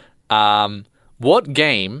 What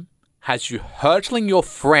game has you hurtling your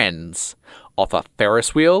friends off a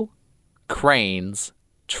Ferris wheel, cranes,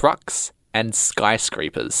 trucks, and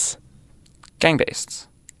skyscrapers? Gang Beasts.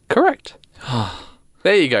 Correct.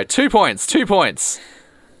 There you go. 2 points. 2 points.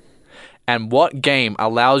 And what game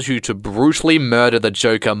allows you to brutally murder the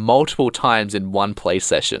Joker multiple times in one play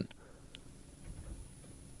session?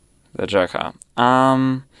 The Joker.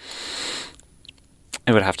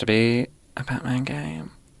 It would have to be a Batman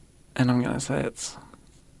game. And I'm going to say it's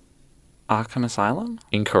Arkham Asylum?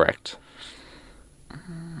 Incorrect. Oh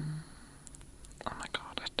my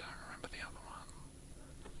god, I don't remember the other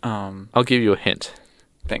one. I'll give you a hint.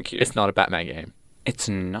 Thank you. It's not a Batman game. It's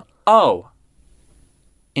not... Oh!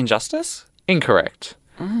 Injustice? Incorrect.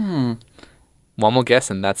 One more guess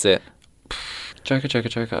and that's it.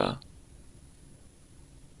 Joker.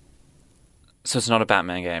 So it's not a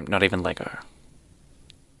Batman game, not even Lego.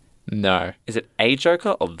 No. Is it a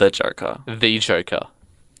Joker or the Joker? The Joker.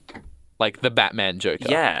 Like the Batman Joker.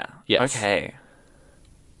 Yeah. Yes. Okay.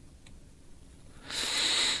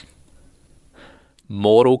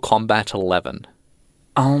 Mortal Kombat 11.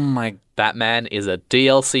 Oh my... Batman is a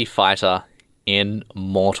DLC fighter in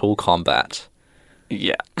Mortal Kombat.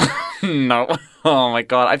 Yeah. No. Oh my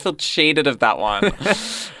god, I feel cheated of that one.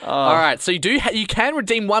 All right, so you can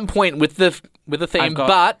redeem 1 point with the theme,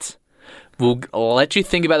 but we'll let you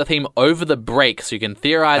think about the theme over the break so you can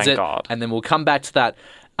theorize Thank it, God. and then we'll come back to that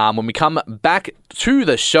when we come back to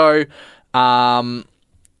the show.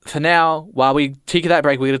 For now, while we take that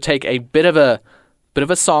break, we're going to take a bit of a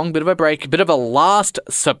song, bit of a break, bit of a last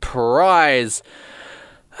surprise.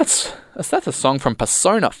 That's a song from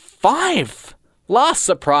Persona 5. Last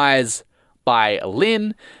Surprise by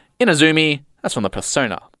Lin Inazumi. That's from the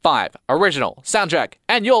Persona 5 original soundtrack.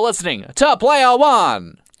 And you're listening to Player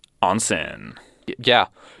One. Onsen. Yeah,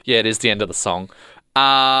 it is the end of the song.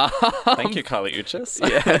 Thank you, Carly Uchis.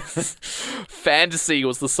 Yes. Fantasy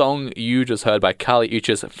was the song you just heard by Carly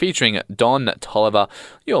Uchis featuring Don Toliver.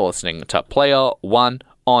 You're listening to Player One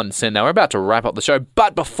on Sin. Now we're about to wrap up the show,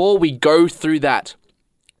 but before we go through that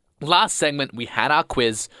last segment, we had our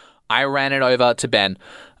quiz. I ran it over to Ben,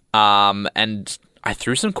 and I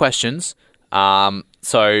threw some questions.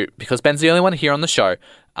 So because Ben's the only one here on the show,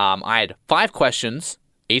 I had 5 questions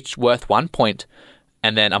each worth 1 point.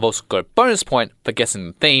 And then I've also got a bonus point for guessing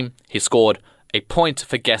the theme. He scored a point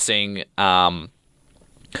for guessing what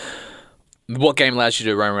game allows you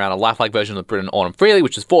to roam around a lifelike version of Britain Autumn freely,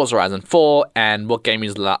 which is Forza Horizon 4, and what game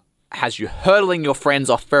has you hurdling your friends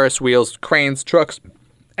off Ferris wheels, cranes, trucks,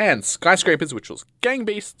 and skyscrapers, which was Gang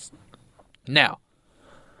Beasts. Now,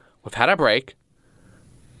 we've had a break.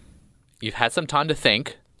 You've had some time to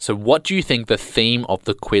think. So what do you think the theme of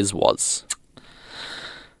the quiz was?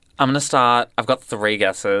 I'm going to start. I've got 3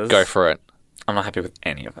 guesses. Go for it. I'm not happy with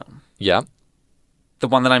any of them. Yeah. The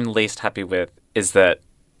one that I'm least happy with is that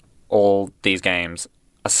all these games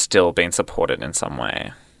are still being supported in some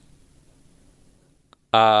way.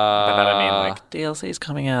 By that I mean like DLCs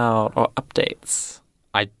coming out or updates.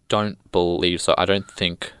 I don't believe so. I don't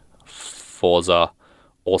think Forza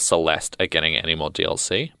or Celeste are getting any more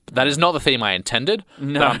DLC. That is not the theme I intended,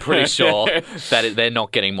 No. but I'm pretty sure that they're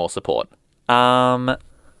not getting more support. Are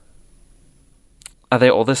they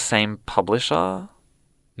all the same publisher?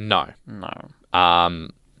 No. No.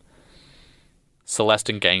 Celeste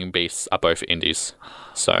and Gang Beasts are both indies,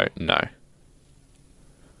 so no.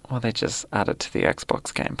 Well, they just added to the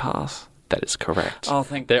Xbox Game Pass. That is correct. Oh,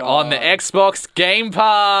 thank They're God. on the Xbox Game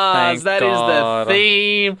Pass. Thank That God. is the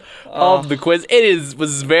theme of the quiz. It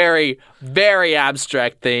was very, very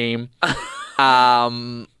abstract theme.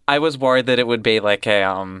 I was worried that it would be like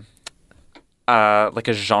a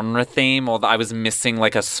genre theme, or that I was missing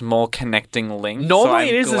like a small connecting link. Normally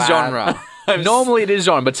it is a genre. Normally it is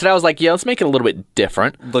genre, but today I was like, yeah, let's make it a little bit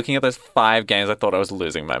different. Looking at those 5 games, I thought I was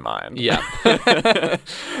losing my mind. Yeah.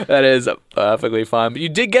 That is perfectly fine. But you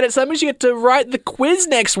did get it, so that means you get to write the quiz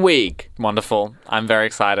next week. Wonderful. I'm very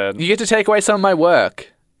excited. You get to take away some of my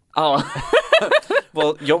work. Oh.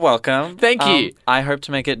 Well, you're welcome. Thank you. I hope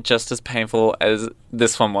to make it just as painful as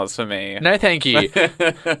this one was for me. No, thank you.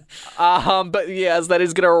 But yes, that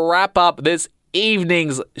is going to wrap up this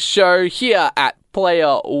evening's show here at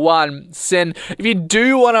Player One Sin. If you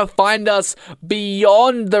do want to find us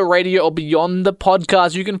beyond the radio or beyond the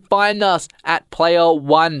podcast, you can find us at Player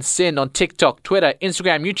One Sin on TikTok, Twitter,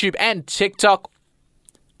 Instagram, YouTube, and TikTok.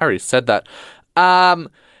 I already said that. And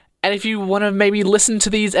if you want to maybe listen to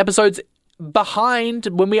these episodes behind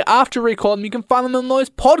when we after record them, you can find them on those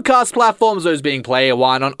podcast platforms, those being Player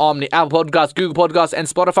One on Omni, Apple Podcasts, Google Podcasts, and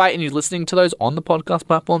Spotify. And you're listening to those on the podcast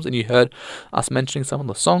platforms and you heard us mentioning some of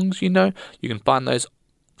the songs, you can find those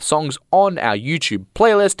songs on our YouTube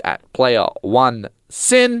playlist at Player One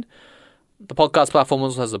Sin. The podcast platform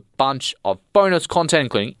also has a bunch of bonus content,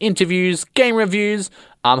 including interviews, game reviews.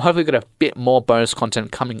 Hopefully got a bit more bonus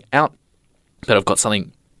content coming out, but I've got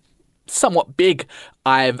something somewhat big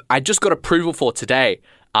I just got approval for today.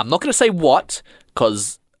 I'm not going to say what,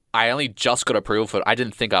 because I only just got approval for it. I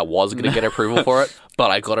didn't think I was going to get approval for it, but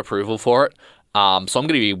I got approval for it. So I'm going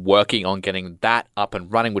to be working on getting that up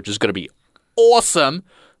and running, which is going to be awesome.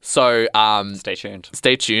 So Stay tuned.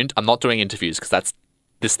 Stay tuned. I'm not doing interviews because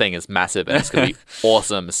this thing is massive and it's going to be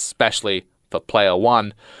awesome, especially for Player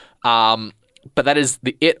One. But that is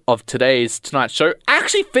tonight's show.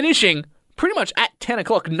 Actually finishing pretty much at 10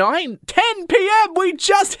 o'clock, 10 p.m. We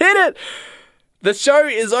just hit it. The show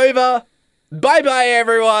is over. Bye-bye,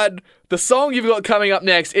 everyone. The song you've got coming up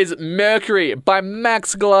next is Mercury by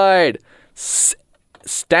Max Glide,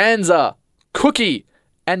 Stanza, Cookie,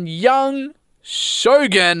 and Young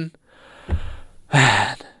Shogun.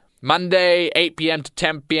 Monday, 8 p.m. to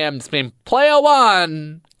 10 p.m. It's been Player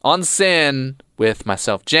One on Sin with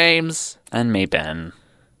myself, James. And me, Ben.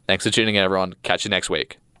 Thanks for tuning in, everyone. Catch you next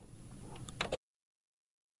week.